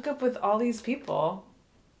hook up with all these people.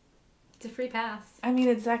 It's a free pass. I mean,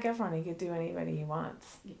 it's Zac Efron. He could do anybody he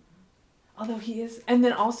wants. Yeah. Although he is... And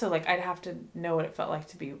then also, I'd have to know what it felt like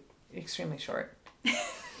to be extremely short.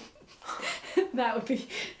 That would be...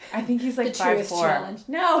 I think he's 5'4". Challenge.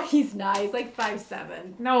 No, he's not. He's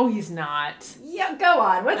 5'7". No, he's not. Yeah, go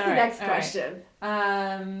on. What's the next question?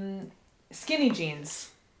 Skinny jeans.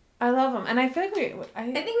 I love them, and I feel like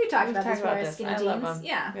I think we talked about this before. this. Skinny I jeans. love them.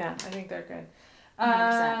 Yeah. Yeah, I think they're good.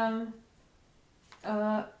 100%.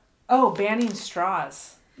 Banning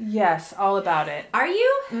straws. Yes, all about it. Are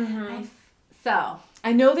you? Mm-hmm.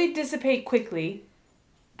 I know they dissipate quickly.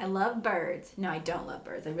 I love birds. No, I don't love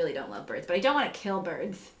birds. I really don't love birds, but I don't want to kill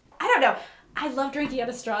birds. I don't know. I love drinking out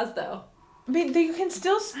of straws, though. I mean, you can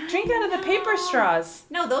still drink out of the paper straws.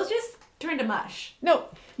 No, those just turn to mush. No,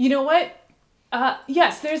 you know what?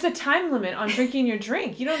 Yes, there's a time limit on drinking your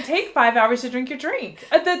drink. You don't take 5 hours to drink your drink.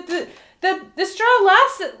 The straw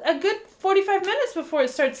lasts a good 45 minutes before it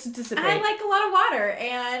starts to dissipate. I like a lot of water,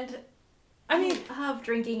 and I love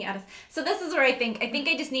drinking out of... So this is where I think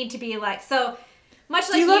I just need to be like... So, much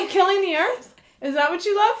like Do you love killing the earth? Is that what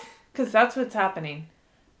you love? Because that's what's happening.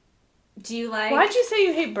 Do you like... Why'd you say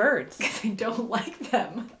you hate birds? Because I don't like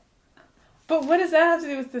them. But what does that have to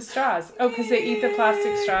do with the straws? Oh, because they eat the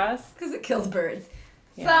plastic straws? Because it kills birds.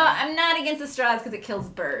 Yeah. So I'm not against the straws because it kills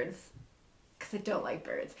birds. Because I don't like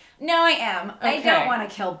birds. No, I am. Okay. I don't want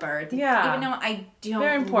to kill birds. Yeah. Even though I They're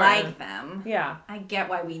don't important. like them. Yeah. I get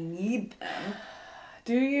why we need them.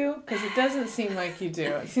 Do you? Because it doesn't seem like you do.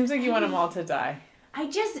 It seems like you want them all to die. I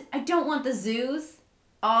don't want the zoos,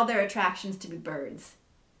 all their attractions to be birds.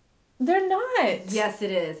 They're not. Yes,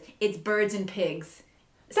 it is. It's birds and pigs.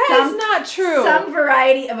 That is not true. Some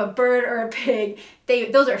variety of a bird or a pig.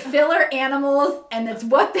 Those are filler animals, and that's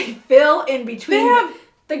what they fill in between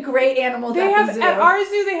the great animals at the zoo. At our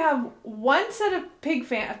zoo, they have one set of pig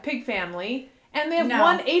family, and they have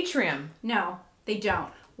one atrium. No, they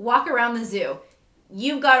don't. Walk around the zoo.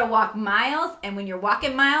 You've got to walk miles, and when you're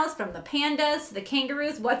walking miles from the pandas to the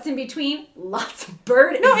kangaroos, what's in between? Lots of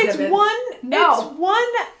bird exhibits. It's one.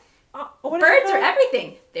 Birds are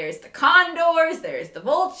everything. There's the condors, there's the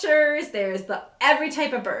vultures, there's every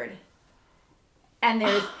type of bird. And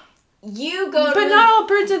there's, But not all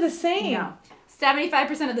birds are the same. No.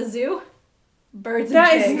 75% of the zoo, birds and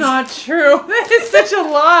pigs. That is not true. That is such a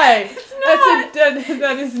lie. It's not.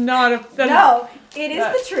 That is not a... It is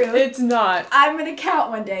the truth. It's not. I'm going to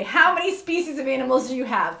count one day. How many species of animals do you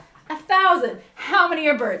have? 1,000. How many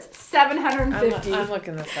are birds? 750. I'm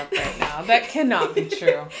looking this up right now. That cannot be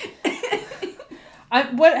true.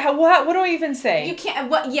 What do I even say? You can't.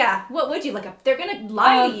 What? Yeah. What would you look up? They're gonna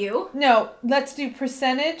lie to you. No. Let's do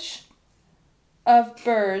percentage of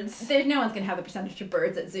birds. No one's gonna have the percentage of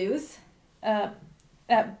birds at zoos.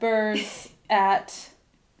 At birds at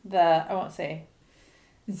the I won't say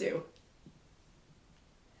zoo.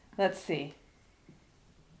 Let's see.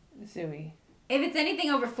 Zooey. If it's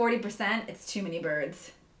anything over 40%, it's too many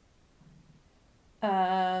birds.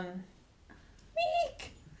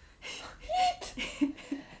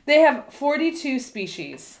 They have 42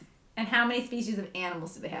 species. And how many species of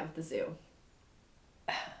animals do they have at the zoo?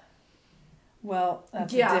 Well,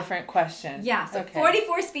 that's a different question. Yeah, so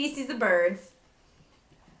 44 species of birds.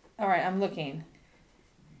 All right, I'm looking.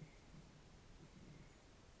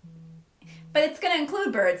 But it's gonna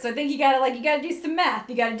include birds, so I think you gotta do some math.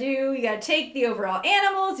 You gotta take the overall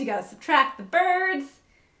animals, you gotta subtract the birds.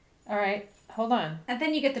 All right, hold on. And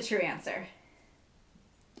then you get the true answer.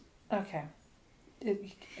 Okay.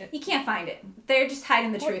 You can't find it. They're just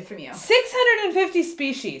hiding the truth from you. 650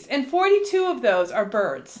 species, and 42 of those are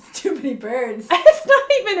birds. Too many birds. It's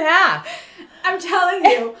not even half. I'm telling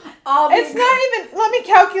you, it's not even. Let me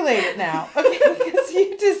calculate it now, okay? Because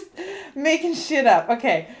you're just making shit up.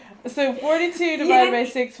 Okay. So 42 divided by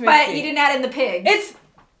 650. But you didn't add in the pigs.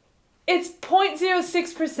 It's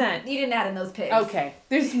 0.06%. You didn't add in those pigs. Okay.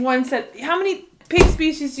 There's one set. How many pig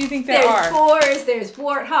species do you think there are? There's boars, there's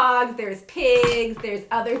warthogs, there's pigs, there's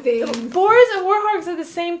other things. Boars and warthogs are the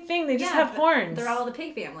same thing. They just have horns. They're all the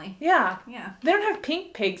pig family. Yeah. Yeah. They don't have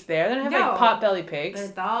pink pigs there. They don't have potbelly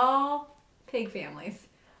pigs. They're all pig families.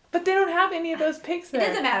 But they don't have any of those pigs there. It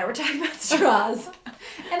doesn't matter. We're talking about straws.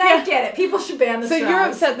 And I get it. People should ban the straws. So you're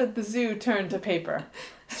upset that the zoo turned to paper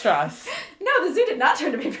straws. No, the zoo did not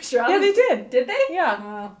turn to paper straws. Yeah, they did. Did they?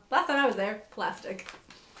 Yeah. Last time I was there, plastic.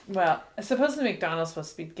 Well, supposedly McDonald's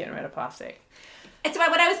supposed to be getting rid of plastic. It's about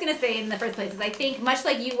what I was going to say in the first place is I think much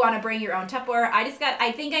like you want to bring your own Tupperware, I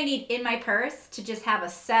think I need in my purse to just have a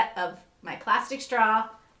set of my plastic straw.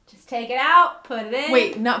 Just take it out, put it in.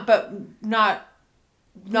 Wait, not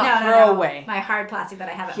throw away. My hard plastic that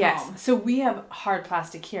I have at home. Yes. So we have hard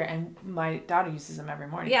plastic here, and my daughter uses them every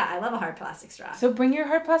morning. Yeah, I love a hard plastic straw. So bring your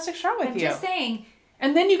hard plastic straw with you. I'm just saying.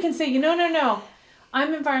 And then you can say, no.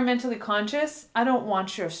 I'm environmentally conscious. I don't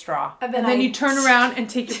want your straw. And then you turn around and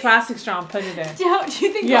take your plastic straw and put it in. Do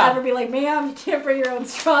you think they'll ever be like, ma'am, you can't bring your own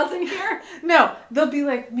straws in here? No, they'll be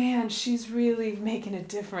like, man, she's really making a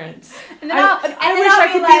difference. And then I wish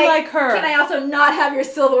I could be like her. Can I also not have your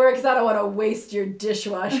silverware because I don't want to waste your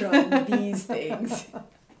dishwasher on these things?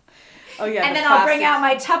 Oh, yeah. And then I'll bring out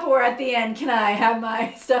my Tupperware at the end. Can I have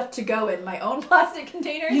my stuff to go in my own plastic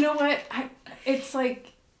containers? You know what? It's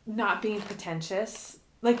like not being pretentious.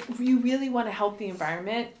 Like, you really want to help the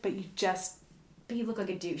environment, but you look like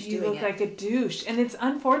a douche. You look like a douche, and it's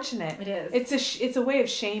unfortunate. It is. It's a way of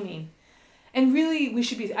shaming, and really,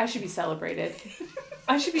 I should be celebrated.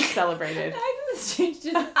 I should be celebrated.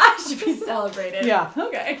 I should be celebrated. Yeah.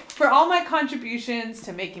 Okay. For all my contributions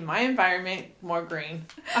to making my environment more green,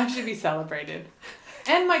 I should be celebrated.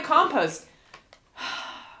 And my compost.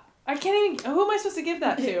 I can't even. Who am I supposed to give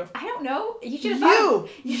that to? I don't know. You should have.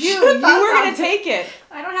 You were gonna take it.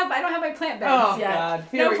 I don't have my plant beds yet. God.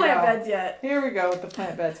 No plant beds yet. Here we go with the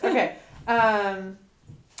plant beds. Okay.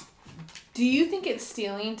 Do you think it's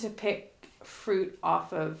stealing to pick fruit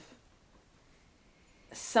off of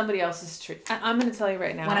somebody else's tree? I'm gonna tell you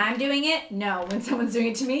right now. When I'm doing it, no. When someone's doing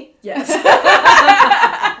it to me, yes.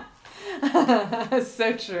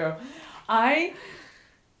 So true. I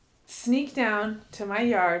sneak down to my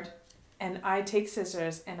yard and I take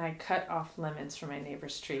scissors and I cut off lemons from my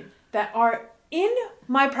neighbor's tree that are in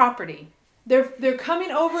my property. They're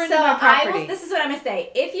coming over into my property. This is what I'm going to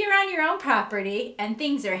say. If you're on your own property and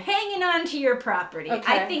things are hanging on to your property,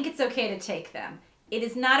 I think it's okay to take them. It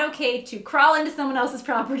is not okay to crawl into someone else's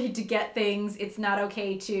property to get things. It's not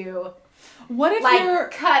okay to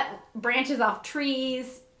cut branches off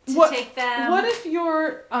trees to take them. What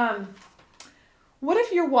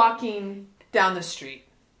if you're walking down the street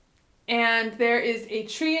and there is a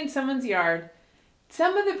tree in someone's yard?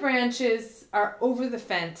 Some of the branches are over the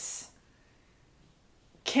fence.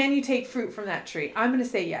 Can you take fruit from that tree? I'm going to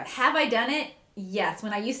say yes. Have I done it? Yes.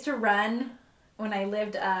 When I used to run, when I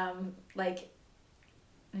lived in a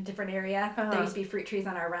different area, there used to be fruit trees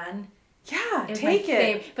on our run. Yeah, take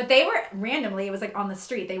it. But they were randomly, it was like on the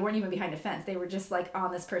street. They weren't even behind a fence. They were just like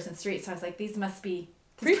on this person's street. So I was like, these must be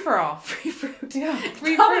free for all. Free fruit. Yeah,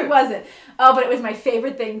 free Probably fruit. Wasn't. Oh, but it was my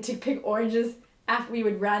favorite thing to pick oranges. After we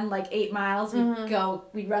would run like 8 miles,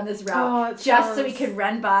 we'd run this route so we could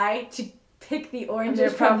run by to pick the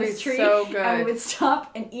oranges from this tree. So good. And we would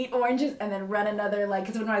stop and eat oranges and then run another,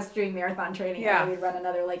 because when I was doing marathon training, I would run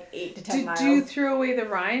another 8 to 10 miles. Do you throw away the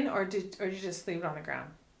rind or did you just leave it on the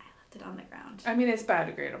ground? I left it on the ground. I mean, it's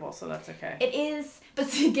biodegradable, so that's okay. It is, but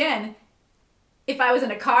see, again, if I was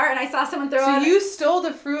in a car and I saw someone throw out... So you stole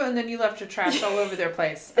the fruit and then you left your trash all over their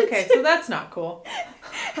place. Okay, so that's not cool.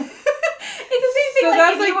 It's the same thing. So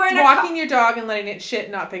that's like walking your dog and letting it shit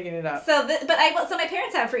and not picking it up. So my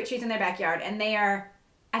parents have fruit trees in their backyard, and I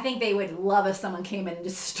think they would love if someone came in and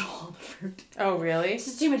just stole the fruit. Oh, really? It's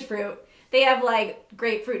just too much fruit. They have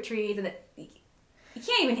grapefruit trees, and you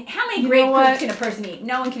can't even. How many grapefruits can a person eat?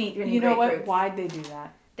 No one can eat any grapefruits. You know what? Why'd they do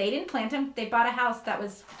that? They didn't plant them. They bought a house that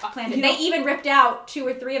was planted. They even ripped out 2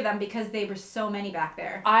 or 3 of them because there were so many back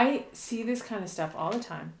there. I see this kind of stuff all the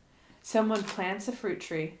time. Someone plants a fruit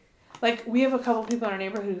tree. We have a couple people in our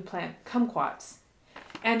neighborhood who plant kumquats.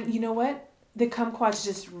 And you know what? The kumquats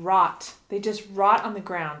just rot. They just rot on the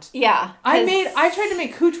ground. Yeah. I tried to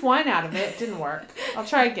make hooch wine out of it. It didn't work. I'll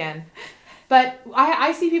try again. But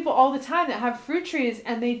I see people all the time that have fruit trees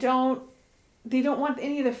and they don't want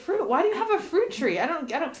any of the fruit. Why do you have a fruit tree? Why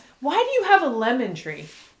do you have a lemon tree?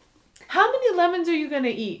 How many lemons are you going to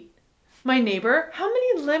eat? My neighbor, how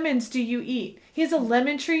many lemons do you eat? He has a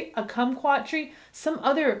lemon tree, a kumquat tree, some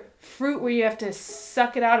other fruit where you have to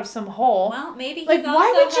suck it out of some hole. Well, maybe he's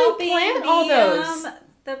why would you plant all those?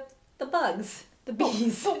 The bugs, the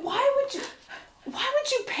bees. But why would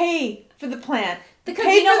you pay for the plant? Because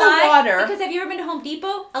pay you know for the water. Because have you ever been to Home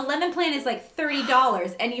Depot? A lemon plant is like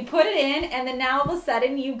 $30, and you put it in, and then now all of a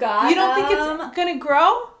sudden you got. You don't think it's gonna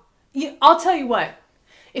grow? I'll tell you what.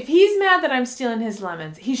 If he's mad that I'm stealing his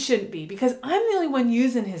lemons, he shouldn't be, because I'm the only one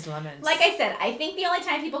using his lemons. Like I said, I think the only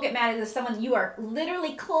time people get mad is if you are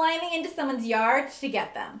literally climbing into someone's yard to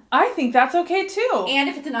get them. I think that's okay too. And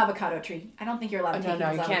if it's an avocado tree, I don't think you're allowed to take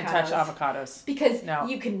No, you can't touch avocados. Because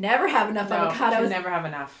you can never have enough avocados. You can never have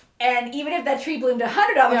enough. And even if that tree bloomed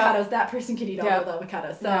 100 avocados, that person could eat all of the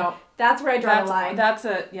avocados. So that's where I draw the line. I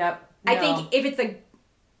think if it's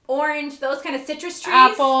orange, those kind of citrus trees.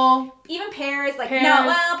 Apple. Even pears. Pears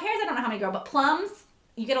I don't know how many grow, but plums,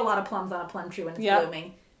 you get a lot of plums on a plum tree when it's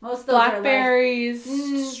blooming. Most of those blackberries,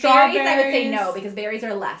 are strawberries. Berries, I would say no, because berries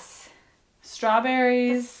are less.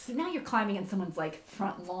 Strawberries. Now you're climbing in someone's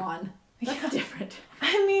front lawn. That's different.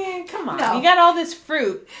 I mean, come on. No. You got all this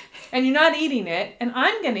fruit, and you're not eating it, and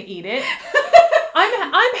I'm going to eat it.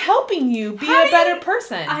 I'm helping you be a better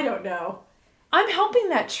person. I don't know. I'm helping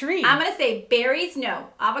that tree. I'm going to say berries, no.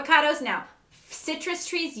 Avocados, no. Citrus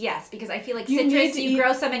trees, yes. Because I feel like citrus, you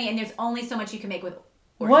grow so many, and there's only so much you can make with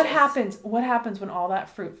oranges. What happens when all that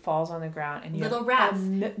fruit falls on the ground and you little have rats,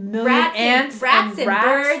 a million ants rats and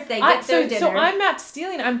birds? They get their dinner. So I'm not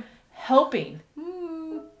stealing. I'm helping.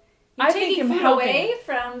 You're taking food away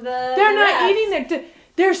from the. They're not rats. eating it.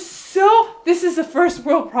 They're so. This is a first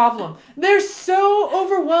world problem. They're so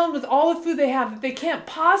overwhelmed with all the food they have that they can't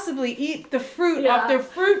possibly eat the fruit off their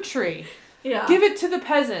fruit tree. Yeah. Give it to the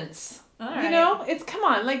peasants. All right. You know, come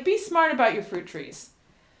on, like be smart about your fruit trees.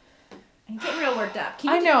 I'm getting real worked up.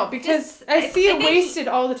 I know, because I see it wasted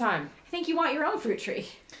all the time. I think you want your own fruit tree.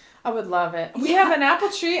 I would love it. We have an apple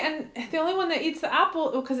tree, and the only one that eats the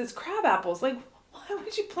apple, because it's crab apples. Like, why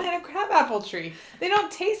would you plant a crab apple tree? They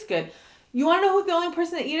don't taste good. You want to know who the only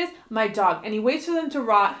person that eats is? My dog. And he waits for them to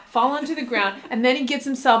rot, fall onto the ground, and then he gets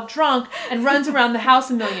himself drunk and runs around the house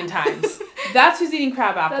a million times. That's who's eating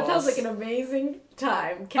crab apples. That sounds like an amazing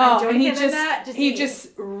time. Can I join him in that?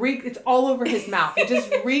 It's all over his mouth. It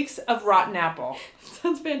just reeks of rotten apple.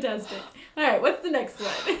 Sounds fantastic. All right, what's the next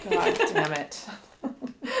one? God damn it.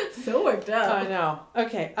 So worked up. I know.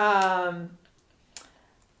 Okay.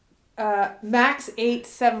 Max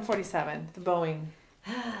 8747, the Boeing.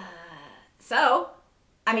 So,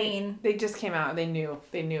 I mean, they just came out and they knew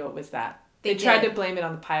it was that. They tried to blame it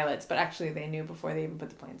on the pilots, but actually they knew before they even put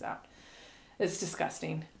the planes out. It's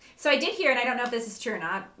disgusting. So I did hear, and I don't know if this is true or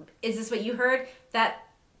not. Is this what you heard? That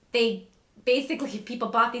they basically, people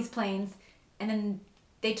bought these planes and then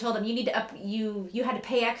they told them you had to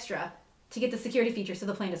pay extra to get the security feature so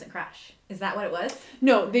the plane doesn't crash. Is that what it was?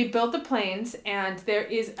 No, they built the planes and there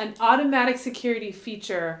is an automatic security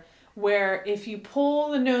feature where if you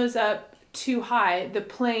pull the nose up too high, the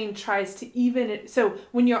plane tries to even it. So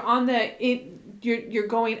when you're on you're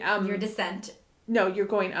going your descent. No, you're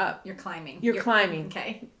going up. You're climbing. You're climbing.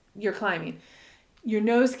 Okay. You're climbing. Your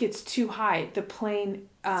nose gets too high. The plane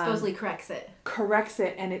supposedly corrects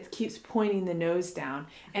it, and it keeps pointing the nose down,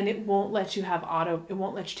 and it won't let you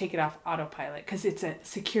take it off autopilot because it's a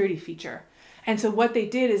security feature. And so what they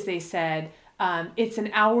did is they said it's an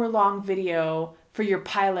hour-long video for your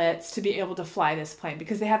pilots to be able to fly this plane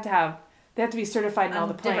because they have to be certified in all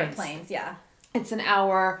the planes. Different planes, yeah. It's an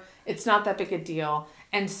hour. It's not that big a deal.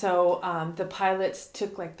 And so the pilots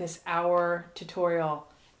took like this hour tutorial,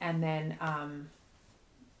 and then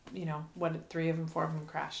 3 of them, 4 of them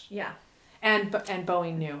crashed. Yeah. And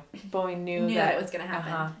Boeing knew. Boeing knew that it was going to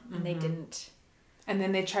happen, and they didn't. And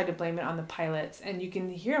then they tried to blame it on the pilots, and you can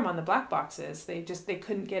hear them on the black boxes. They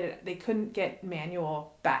couldn't get it. They couldn't get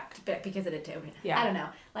manual back because of it too. Yeah. I don't know.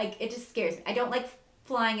 Like, it just scares me. I don't like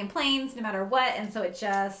flying in planes no matter what, and so it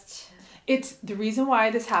just. It's the reason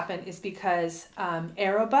why this happened is because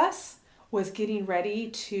Airbus was getting ready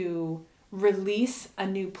to release a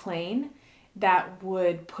new plane that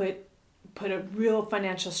would put a real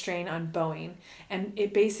financial strain on Boeing, and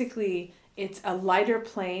it's a lighter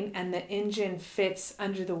plane and the engine fits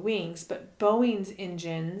under the wings, but Boeing's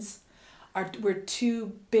engines were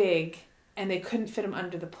too big and they couldn't fit them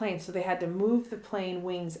under the plane, so they had to move the plane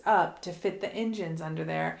wings up to fit the engines under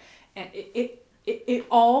there, and it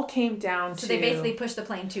all came down to... So they basically pushed the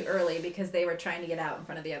plane too early because they were trying to get out in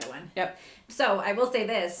front of the other one. Yep. So I will say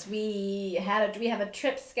this: we have a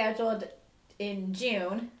trip scheduled in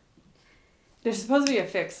June. There's supposed to be a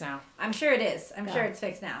fix now. I'm sure it is. I'm sure it's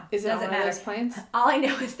fixed now. Is it on one of those planes? All I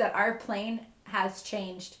know is that our plane has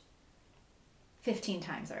changed 15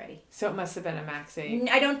 times already. So it must have been a Max 8.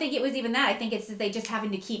 I don't think it was even that. I think it's they just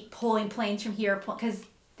having to keep pulling planes from here because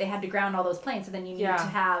they had to ground all those planes. So then you need to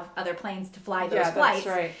have other planes to fly those flights.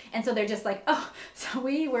 That's right. And so they're just like, so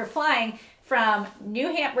we were flying from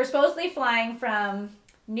we're supposedly flying from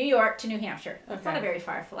New York to New Hampshire. It's not a very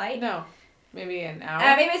far flight. No. Maybe an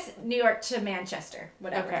hour? Maybe it's New York to Manchester.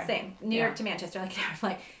 Whatever. Okay. Same. New York to Manchester, like an hour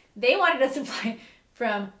flight. They wanted us to fly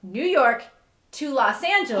from New York to Los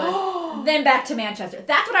Angeles, then back to Manchester.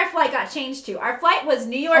 That's what our flight got changed to. Our flight was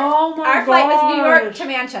New York. Oh my Our flight was New York to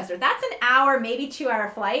Manchester. That's an hour, maybe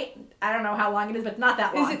 2-hour flight. I don't know how long it is, but not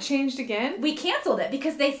that long. Is it changed again? We canceled it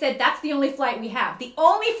because they said that's the only flight we have. The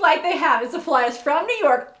only flight they have is to fly us from New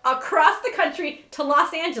York across the country to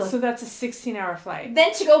Los Angeles. So that's a 16-hour flight.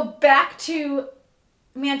 Then to go back to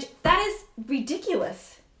Manchester. That is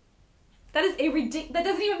ridiculous. That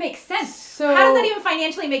doesn't even make sense. So, how does that even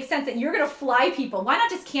financially make sense that you're going to fly people? Why not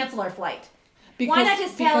just cancel our flight? Why not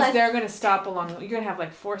just tell us? Because they're going to stop along. You're going to have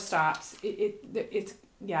like 4 stops. It's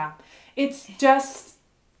just.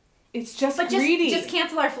 It's just But greedy. just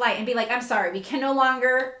cancel our flight and be like, I'm sorry, we can no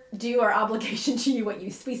longer do our obligation to you. We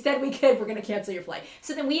said we could. We're going to cancel your flight.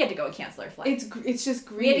 So then we had to go and cancel our flight. It's just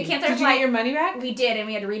greedy. We had to cancel our flight. Did flight. you get your money back? We did, and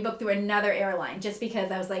we had to rebook through another airline just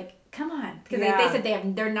because I was like, come on, because they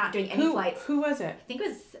said they're not doing any flights. Who was it? I think it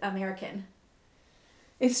was American.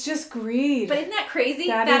 It's just greed. But isn't that crazy?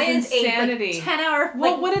 That is insanity. A 10-hour.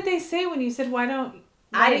 Well, what did they say when you said why don't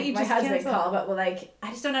you just husband cancel? call, but I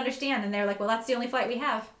just don't understand. And they're like, well, that's the only flight we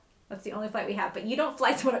have. That's the only flight we have. But you don't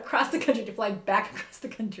fly someone across the country to fly back across the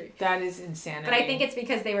country. That is insanity. But I think it's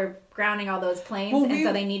because they were grounding all those planes, and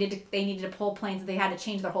so they needed to pull planes, and they had to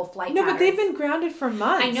change their whole flight. No, patterns. But they've been grounded for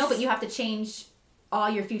months. I know, but you have to change all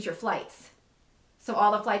your future flights. So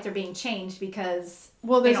all the flights are being changed because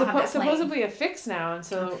there's supposedly a fix now, and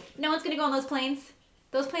so no one's going to go on those planes.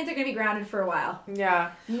 Those planes are going to be grounded for a while.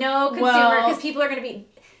 Yeah. No consumer, because people are going to be.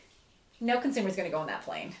 No consumer's going to go on that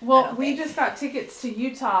plane. Well, we just got tickets to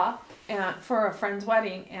Utah for a friend's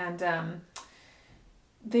wedding, and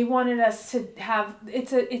they wanted us to have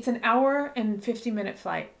it's an hour and 50-minute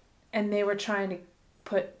flight, and they were trying to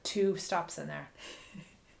put 2 stops in there.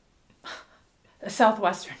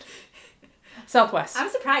 Southwest. I'm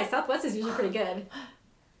surprised. Southwest is usually pretty good.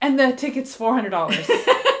 And the ticket's $400.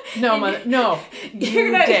 No,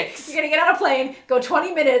 you're gonna get on a plane, go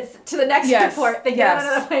 20 minutes to the next airport, then get on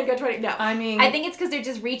another plane, go 20. No, I mean, I think it's because they're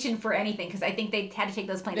just reaching for anything. Because I think they had to take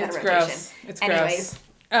those planes out of rotation. It's gross.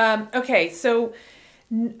 Okay, so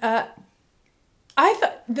I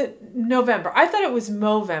thought November. I thought it was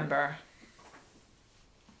Movember.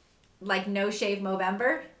 Like no shave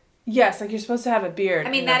Movember. Yes, like you're supposed to have a beard.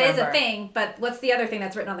 I mean, that is a thing, but what's the other thing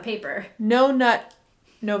that's written on the paper? No nut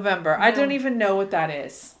November. No. I don't even know what that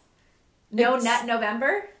is. No nut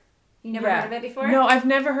November? You never heard of it before? No, I've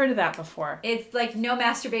never heard of that before. It's like no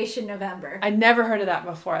masturbation November. I never heard of that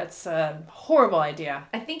before. It's a horrible idea.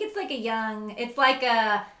 I think it's like it's like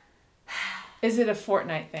a... Is it a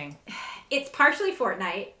Fortnite thing? It's partially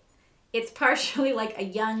Fortnite. It's partially like a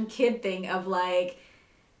young kid thing of like...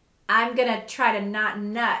 I'm gonna try to not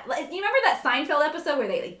nut. Like, you remember that Seinfeld episode where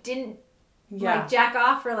they didn't jack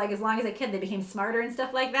off for as long as they could? They became smarter and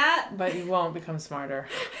stuff like that. But you won't become smarter.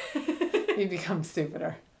 You become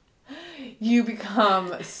stupider. You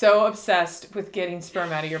become so obsessed with getting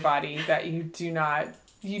sperm out of your body that you do not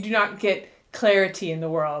get clarity in the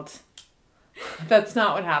world. That's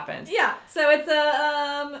not what happens. Yeah. So it's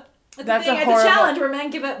a challenge where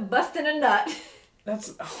men give up busting a nut.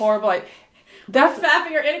 That's horrible. That's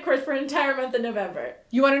fapping or intercourse for an entire month of November.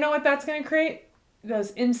 You want to know what that's going to create?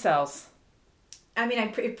 Those incels. I mean,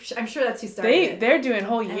 I'm sure that's who started it. They're doing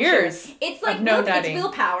whole years. Sure. It's like it's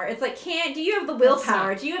willpower. It's like, do you have the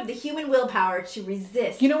willpower? Do you have the human willpower to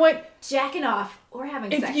resist? You know what? Jacking off or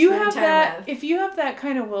having sex. If you have that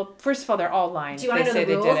kind of will, first of all, they're all lying. Do you want to know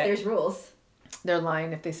the rules? There's rules. They're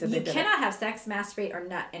lying if they said they did it. You cannot have sex, masturbate, or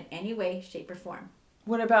nut in any way, shape, or form.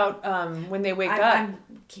 What about when they wake up?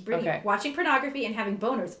 Keep reading. Okay. Watching pornography and having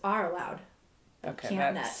boners are allowed. Okay,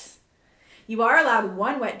 can't nut. You are allowed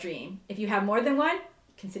one wet dream. If you have more than one,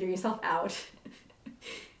 consider yourself out.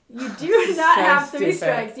 You do not have 3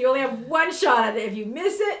 strikes. You only have 1 shot at it. If you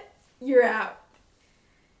miss it, you're out.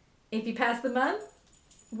 If you pass the month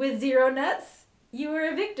with 0 nuts, you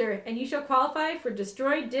are a victor, and you shall qualify for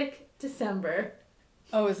Destroy Dick December.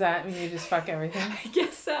 Oh, is that when you just fuck everything? I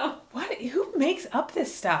guess so. What? Who makes up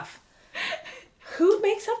this stuff? Who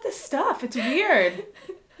makes up this stuff? It's weird.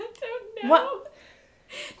 I don't know. What?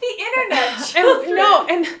 The internet.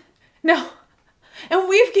 And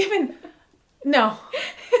we've given... No.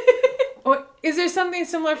 Is there something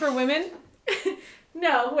similar for women?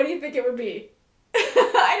 No. What do you think it would be?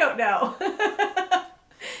 I don't know.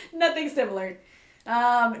 Nothing similar.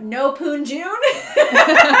 No Poon June.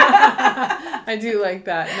 I do like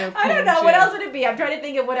that. No Poon I don't know. June. What else would it be? I'm trying to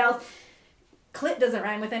think of what else. Clit doesn't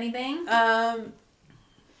rhyme with anything.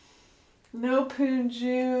 No Poon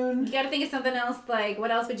June. You gotta think of something else. Like,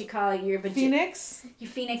 what else would you call your Phoenix? Your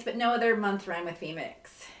Phoenix, but no other month rhyme with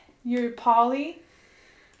Phoenix. Your Polly?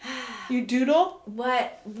 You Doodle?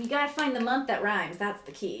 What? We gotta find the month that rhymes. That's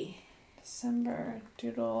the key. December.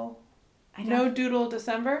 Doodle. No Doodle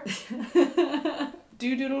December?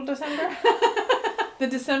 Doodle December? The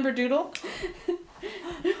December Doodle?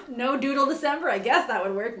 No Doodle December? I guess that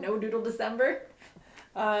would work. No Doodle December?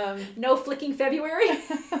 No Flicking February?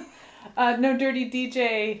 No Dirty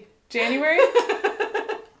DJ January?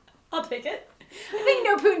 I'll take it. I think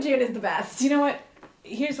No Poon June is the best. You know what?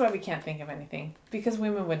 Here's why we can't think of anything. Because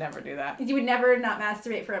women would never do that. You would never not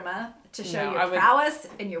masturbate for a month to show your prowess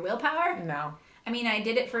and your willpower? No. I mean, I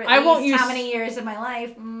did it for at least how many years of my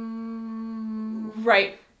life?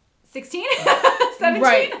 Right. 16? 17?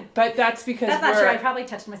 Right, but that's because that's not true. I probably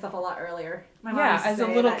touched myself a lot earlier. My mom used to as a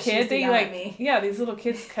say little that she kid, used to they yell like at me. these little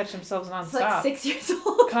kids catch themselves nonstop. It's like 6 years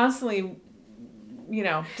old. Constantly,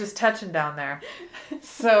 just touching down there.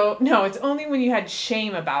 So no, it's only when you had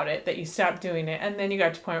shame about it that you stopped doing it, and then you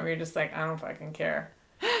got to the point where you're just like, I don't fucking care.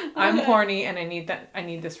 I'm horny and I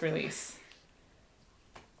need this release.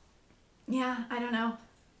 Yeah, I don't know.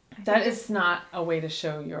 That is not a way to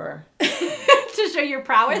show your to show your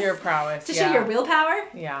prowess. Your prowess. To show your willpower.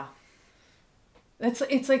 Yeah.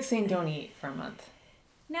 It's like saying don't eat for a month.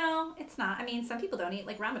 No, it's not. I mean, some people don't eat.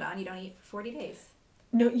 Like Ramadan, you don't eat for 40 days.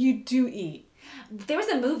 No, you do eat. There was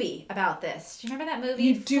a movie about this. Do you remember that movie?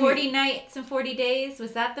 You do 40 eat. Nights and 40 Days.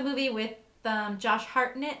 Was that the movie with Josh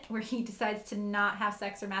Hartnett where he decides to not have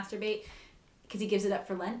sex or masturbate because he gives it up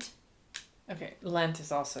for Lent? Okay, Lent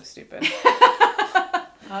is also stupid.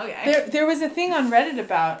 Okay. There was a thing on Reddit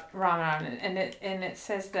about Ramadan, and it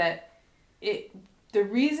says that the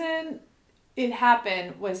reason it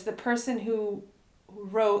happened was the person who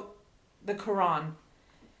wrote the Quran,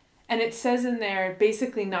 and it says in there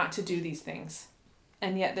basically not to do these things,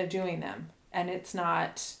 and yet they're doing them, and it's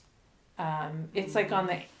not. It's like on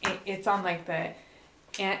the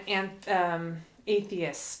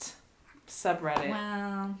atheist subreddit.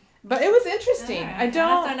 Wow. But it was interesting. Right. I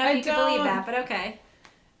don't know if you can believe that, but okay.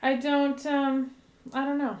 I don't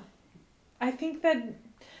know. I think that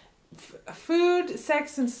food,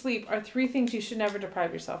 sex, and sleep are 3 things you should never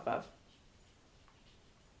deprive yourself of.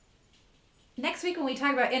 Next week when we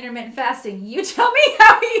talk about intermittent fasting, you tell me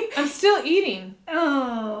how you... I'm still eating.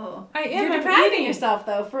 Oh. I am. You're I'm depriving eating. yourself,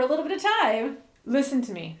 though, for a little bit of time. Listen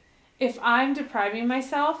to me. If I'm depriving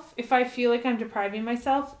myself, if I feel like I'm depriving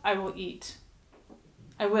myself, I will eat.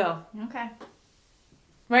 I will. Okay.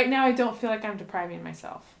 Right now, I don't feel like I'm depriving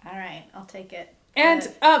myself. All right. I'll take it. And,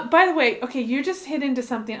 by the way, okay, you're just hit into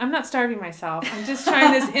something. I'm not starving myself. I'm just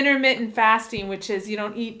trying this intermittent fasting, which is you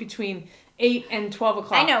don't eat between 8 and 12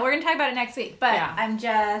 o'clock. I know. We're going to talk about it next week. But Yeah. I'm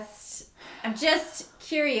just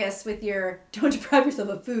curious with your don't deprive yourself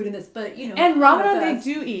of food in this, but, And Ramadan, they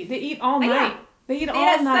do eat. They eat all night. Yeah. They eat They all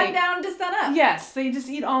had night. sundown to sun up. Yes, they just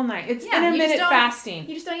eat all night. It's Yeah, you just intermittent don't- fasting.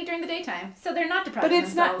 You just don't eat during the daytime. So they're not depriving But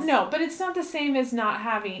it's themselves. but it's not the same as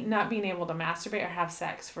not being able to masturbate or have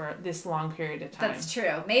sex for this long period of time. That's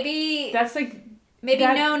true. Maybe That's like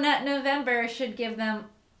No Nut November should give them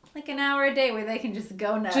like an hour a day where they can just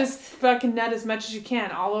go nuts. just fucking nut as much as you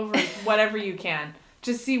can all over whatever you can.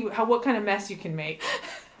 Just see what kind of mess you can make.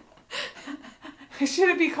 Should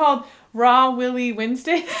it be called Raw Willy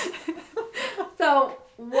Wednesdays? So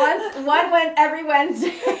every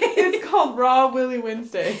Wednesday. It's called Raw Willy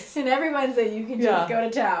Wednesdays. And every Wednesday you can just go to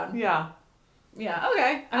town. Yeah. Yeah,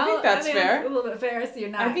 okay. I think that's fair. A little bit fair, so you're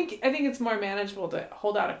not. I think it's more manageable to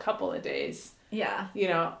hold out a couple of days. Yeah.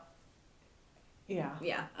 Yeah. Yeah.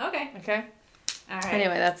 Okay. Okay. All right.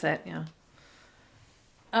 Anyway, that's it. Yeah.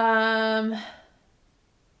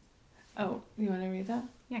 Oh, you want to read that?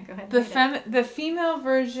 Yeah, go ahead. The female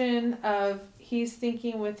version of he's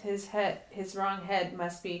thinking with his wrong head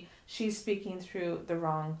must be she's speaking through the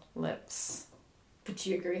wrong lips. Would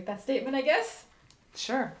you agree with that statement, I guess?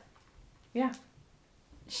 Sure. Yeah.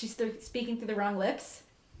 She's speaking through the wrong lips?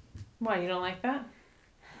 Why, you don't like that?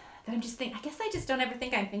 That I'm just thinking, I guess I just don't ever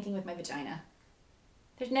think I'm thinking with my vagina.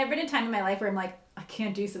 There's never been a time in my life where I'm like, I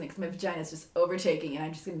can't do something because my vagina's just overtaking and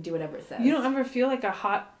I'm just going to do whatever it says. You don't ever feel like a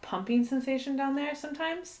hot pumping sensation down there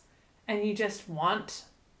sometimes? And you just want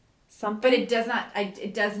something? But it does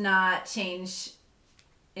not change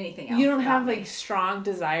anything else. You don't about have me. like strong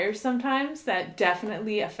desires sometimes that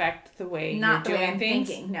definitely affect the way Not you're the way doing I'm things?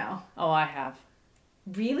 thinking, no. Oh, I have.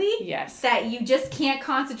 Really? Yes. That you just can't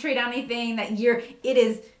concentrate on anything, that it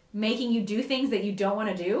is making you do things that you don't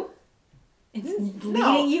want to do? It's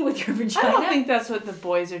leading you with your vagina? I don't think that's what the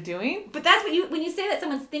boys are doing. But that's what when you say that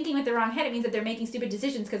someone's thinking with the wrong head, it means that they're making stupid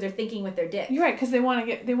decisions because they're thinking with their dick. You're right, because they want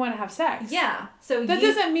to have sex. Yeah. So that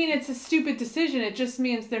doesn't mean it's a stupid decision. It just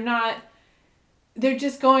means they're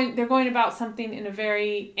going about something in a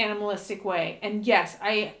very animalistic way. And yes,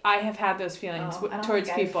 I have had those feelings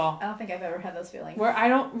towards people. I don't think I've ever had those feelings. Where I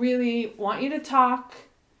don't really want you to talk.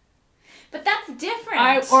 But that's different.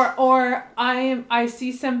 I see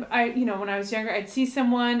when I was younger, I'd see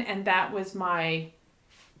someone and that was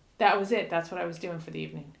it. That's what I was doing for the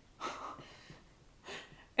evening.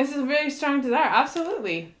 It's a very strong desire.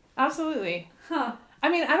 Absolutely. Absolutely. Huh. I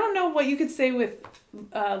mean, I don't know what you could say with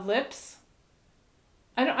lips.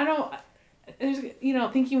 I don't there's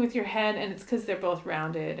thinking with your head, and it's because they're both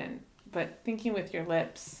rounded, but thinking with your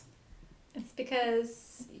lips. It's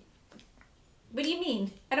because What do you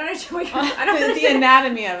mean? I don't understand. I don't the understand.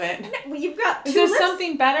 anatomy of it. No, well, you've got two Is there lips.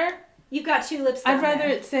 something better? You've got two lips. I'd down rather there.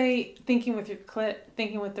 it say thinking with your clit,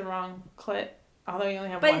 thinking with the wrong clit. Although you only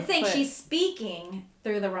have But one it's saying clit. she's speaking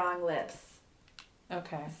through the wrong lips.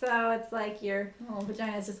 Okay. So it's like your little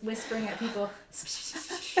vagina is just whispering at people.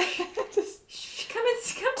 Come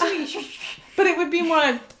to me. But it would be more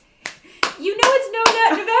like... You know it's no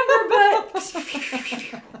November, but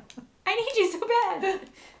I need you so bad.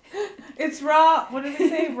 It's raw... What did they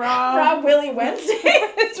say? Raw Willy Wednesday.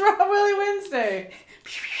 It's Raw Willy Wednesday.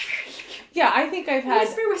 Yeah, I think I've had...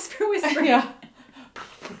 Whisper. Yeah.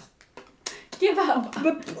 Give up.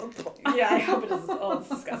 Yeah, I hope it is. Oh, it's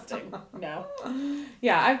disgusting. No.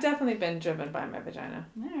 Yeah, I've definitely been driven by my vagina.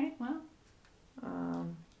 All right, well.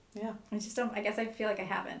 Yeah. I just don't, I guess I feel like I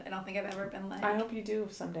haven't. I don't think I've ever been like. I hope you do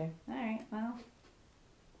someday. All right, well.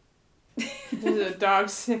 There's a dog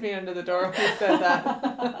sniffing under the door. Who said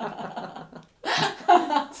that?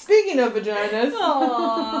 Speaking of vaginas. Aww.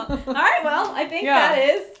 All right, well, I think Yeah. that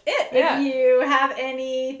is it. Yeah. If you have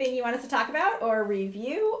anything you want us to talk about or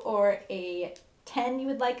review or a 10 you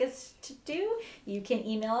would like us to do, you can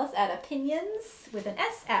email us at opinions with an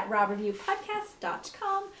S at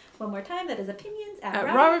rawreviewpodcast.com. One more time, that is opinions at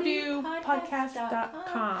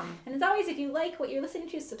rawreviewpodcast.com. And as always, if you like what you're listening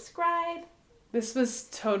to, subscribe. This was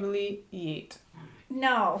totally yeet.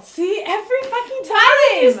 No. See, every fucking time. Why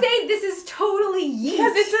did you say this is totally yeet?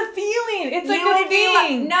 Because it's a feeling. It's like You a would be like,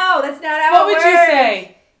 thing. no, that's not how What it would works. you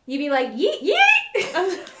say? You'd be like, yeet, yeet.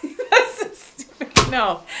 That's so stupid.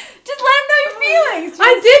 No. Just let them know your feelings.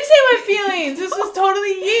 I did say my feelings. This was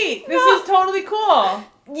totally yeet. This was totally cool.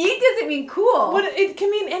 Yeet doesn't mean cool. But it can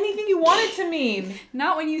mean anything you want it to mean.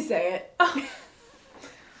 Not when you say it.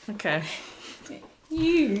 Okay.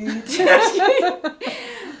 Yeet.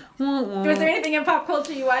 Was there anything in pop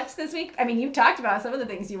culture you watched this week? I mean, you talked about some of the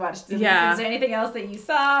things you watched this week. Is there anything else that you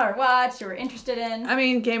saw or watched or were interested in? I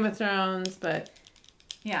mean, Game of Thrones, but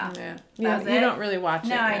Yeah. yeah, was you it? don't really watch it.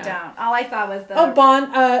 No, I yeah. don't. All I saw was the...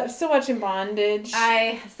 Oh, still watching Bondage.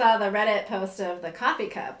 I saw the Reddit post of the coffee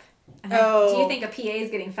cup. And Oh. Do you think a PA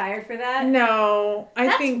is getting fired for that? No,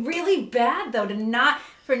 That's think really bad, though,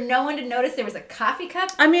 for no one to notice there was a coffee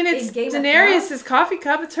cup. I mean, it's in Game of Daenerys' coffee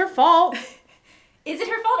cup. It's her fault. Is it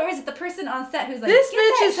her fault, or is it the person on set who's like, This "Get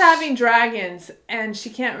bitch that is having dragons, and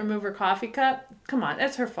she can't remove her coffee cup. Come on,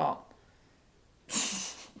 that's her fault.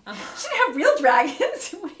 She didn't have real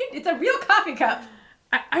dragons. It's a real coffee cup.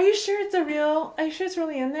 Are you sure it's Are you sure it's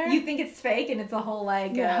really in there? You think it's fake and it's a whole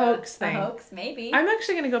hoax thing? A hoax, maybe. I'm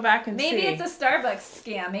actually gonna go back and see. Maybe it's a Starbucks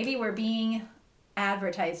scam. Maybe we're being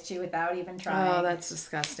advertised to without even trying. Oh, that's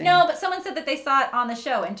disgusting. No, but someone said that they saw it on the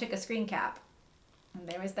show and took a screen cap. And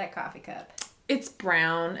there was that coffee cup. It's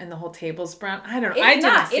brown, and the whole table's brown. I don't know. It's I didn't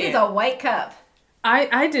not. see It is a white cup.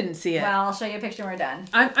 I didn't see it. Well, I'll show you a picture when we're done.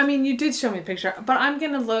 I mean, you did show me a picture, but I'm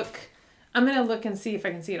gonna look and see if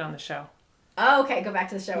I can see it on the show. Oh, okay. Go back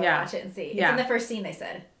to the show and Yeah. watch it and see. It's Yeah. in the first scene, they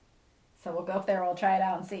said. So we'll go up there and we'll try it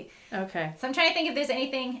out and see. Okay. So I'm trying to think if there's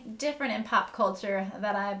anything different in pop culture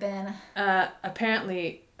that I've been...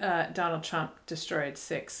 Apparently, Donald Trump destroyed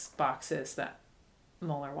 6 boxes that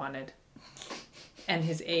Mueller wanted, and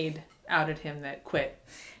his aide outed him that quit.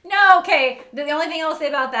 No, okay. The only thing I'll say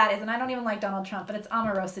about that is, and I don't even like Donald Trump, but it's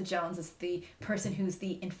Omarosa Jones is the person who's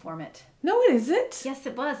the informant. No, it isn't. Yes,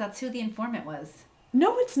 it was. That's who the informant was.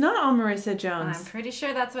 No, it's not Omarosa Jones. I'm pretty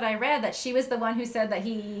sure that's what I read, that she was the one who said that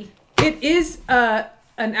he... It is an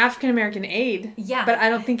African-American aide. Yeah. But I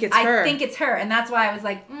don't think it's her. I think it's her, and that's why I was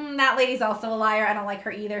like, that lady's also a liar. I don't like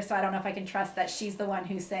her either, so I don't know if I can trust that she's the one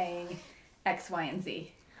who's saying X, Y, and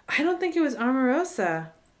Z. I don't think it was Omarosa.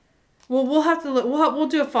 Well, we'll have to look. We'll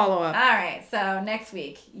do a follow-up. All right, so next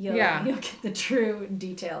week you'll get the true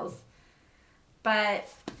details. But...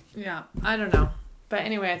 Yeah, I don't know. But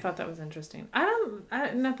anyway, I thought that was interesting.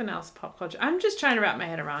 Nothing else pop culture. I'm just trying to wrap my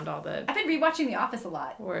head around all the I've been rewatching The Office a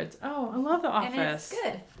lot. words. Oh, I love The Office. And it's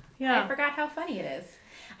good. Yeah. I forgot how funny it is.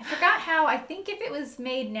 I forgot how, I think if it was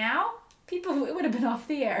made now, it would have been off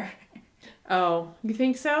the air. Oh, you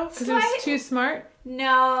think so? Because it was too smart?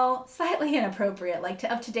 No, slightly inappropriate. Like,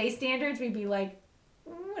 of today's standards, we'd be like,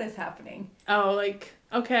 what is happening? Oh, like,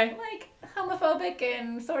 okay. Like, homophobic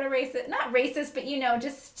and sort of racist. Not racist, but,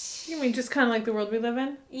 just... You mean just kind of like the world we live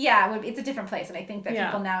in? Yeah, it's a different place. And I think that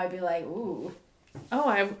people now would be like, ooh.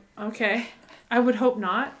 Oh, okay. I would hope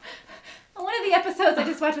not. One of the episodes I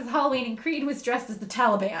just watched was Halloween, and Creed was dressed as the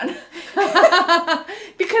Taliban.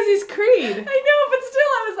 Because he's Creed. I know, but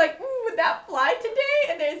still, I was like, ooh, would that fly today?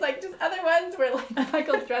 And there's, just other ones where,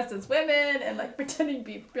 Michael's dressed as women and, pretending to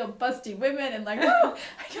be real busty women and, oh,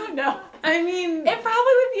 I don't know. I mean... It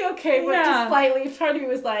probably would be okay, but just slightly, part of me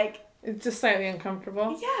was like, It's just slightly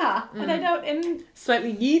uncomfortable. Yeah. And I don't... And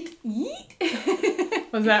Slightly yeet?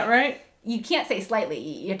 yeet. Was that right? You can't say slightly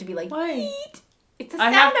yeet. You have to be like, Why? yeet. It's a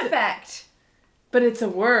sound effect. But it's a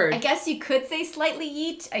word. I guess you could say slightly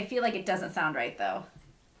yeet. I feel like it doesn't sound right, though.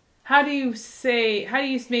 How do you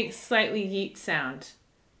make slightly yeet sound?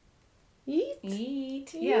 Yeet? Yeet.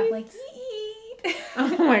 Yeah, like yeet.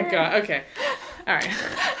 Oh my god, okay. Alright.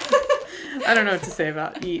 I don't know what to say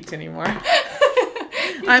about yeet anymore.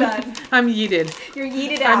 I'm yeeted. You're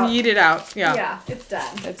yeeted out. I'm yeeted out. Yeah. Yeah, it's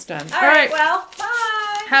done. It's done. All right, well,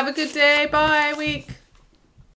 bye. Have a good day. Bye, week.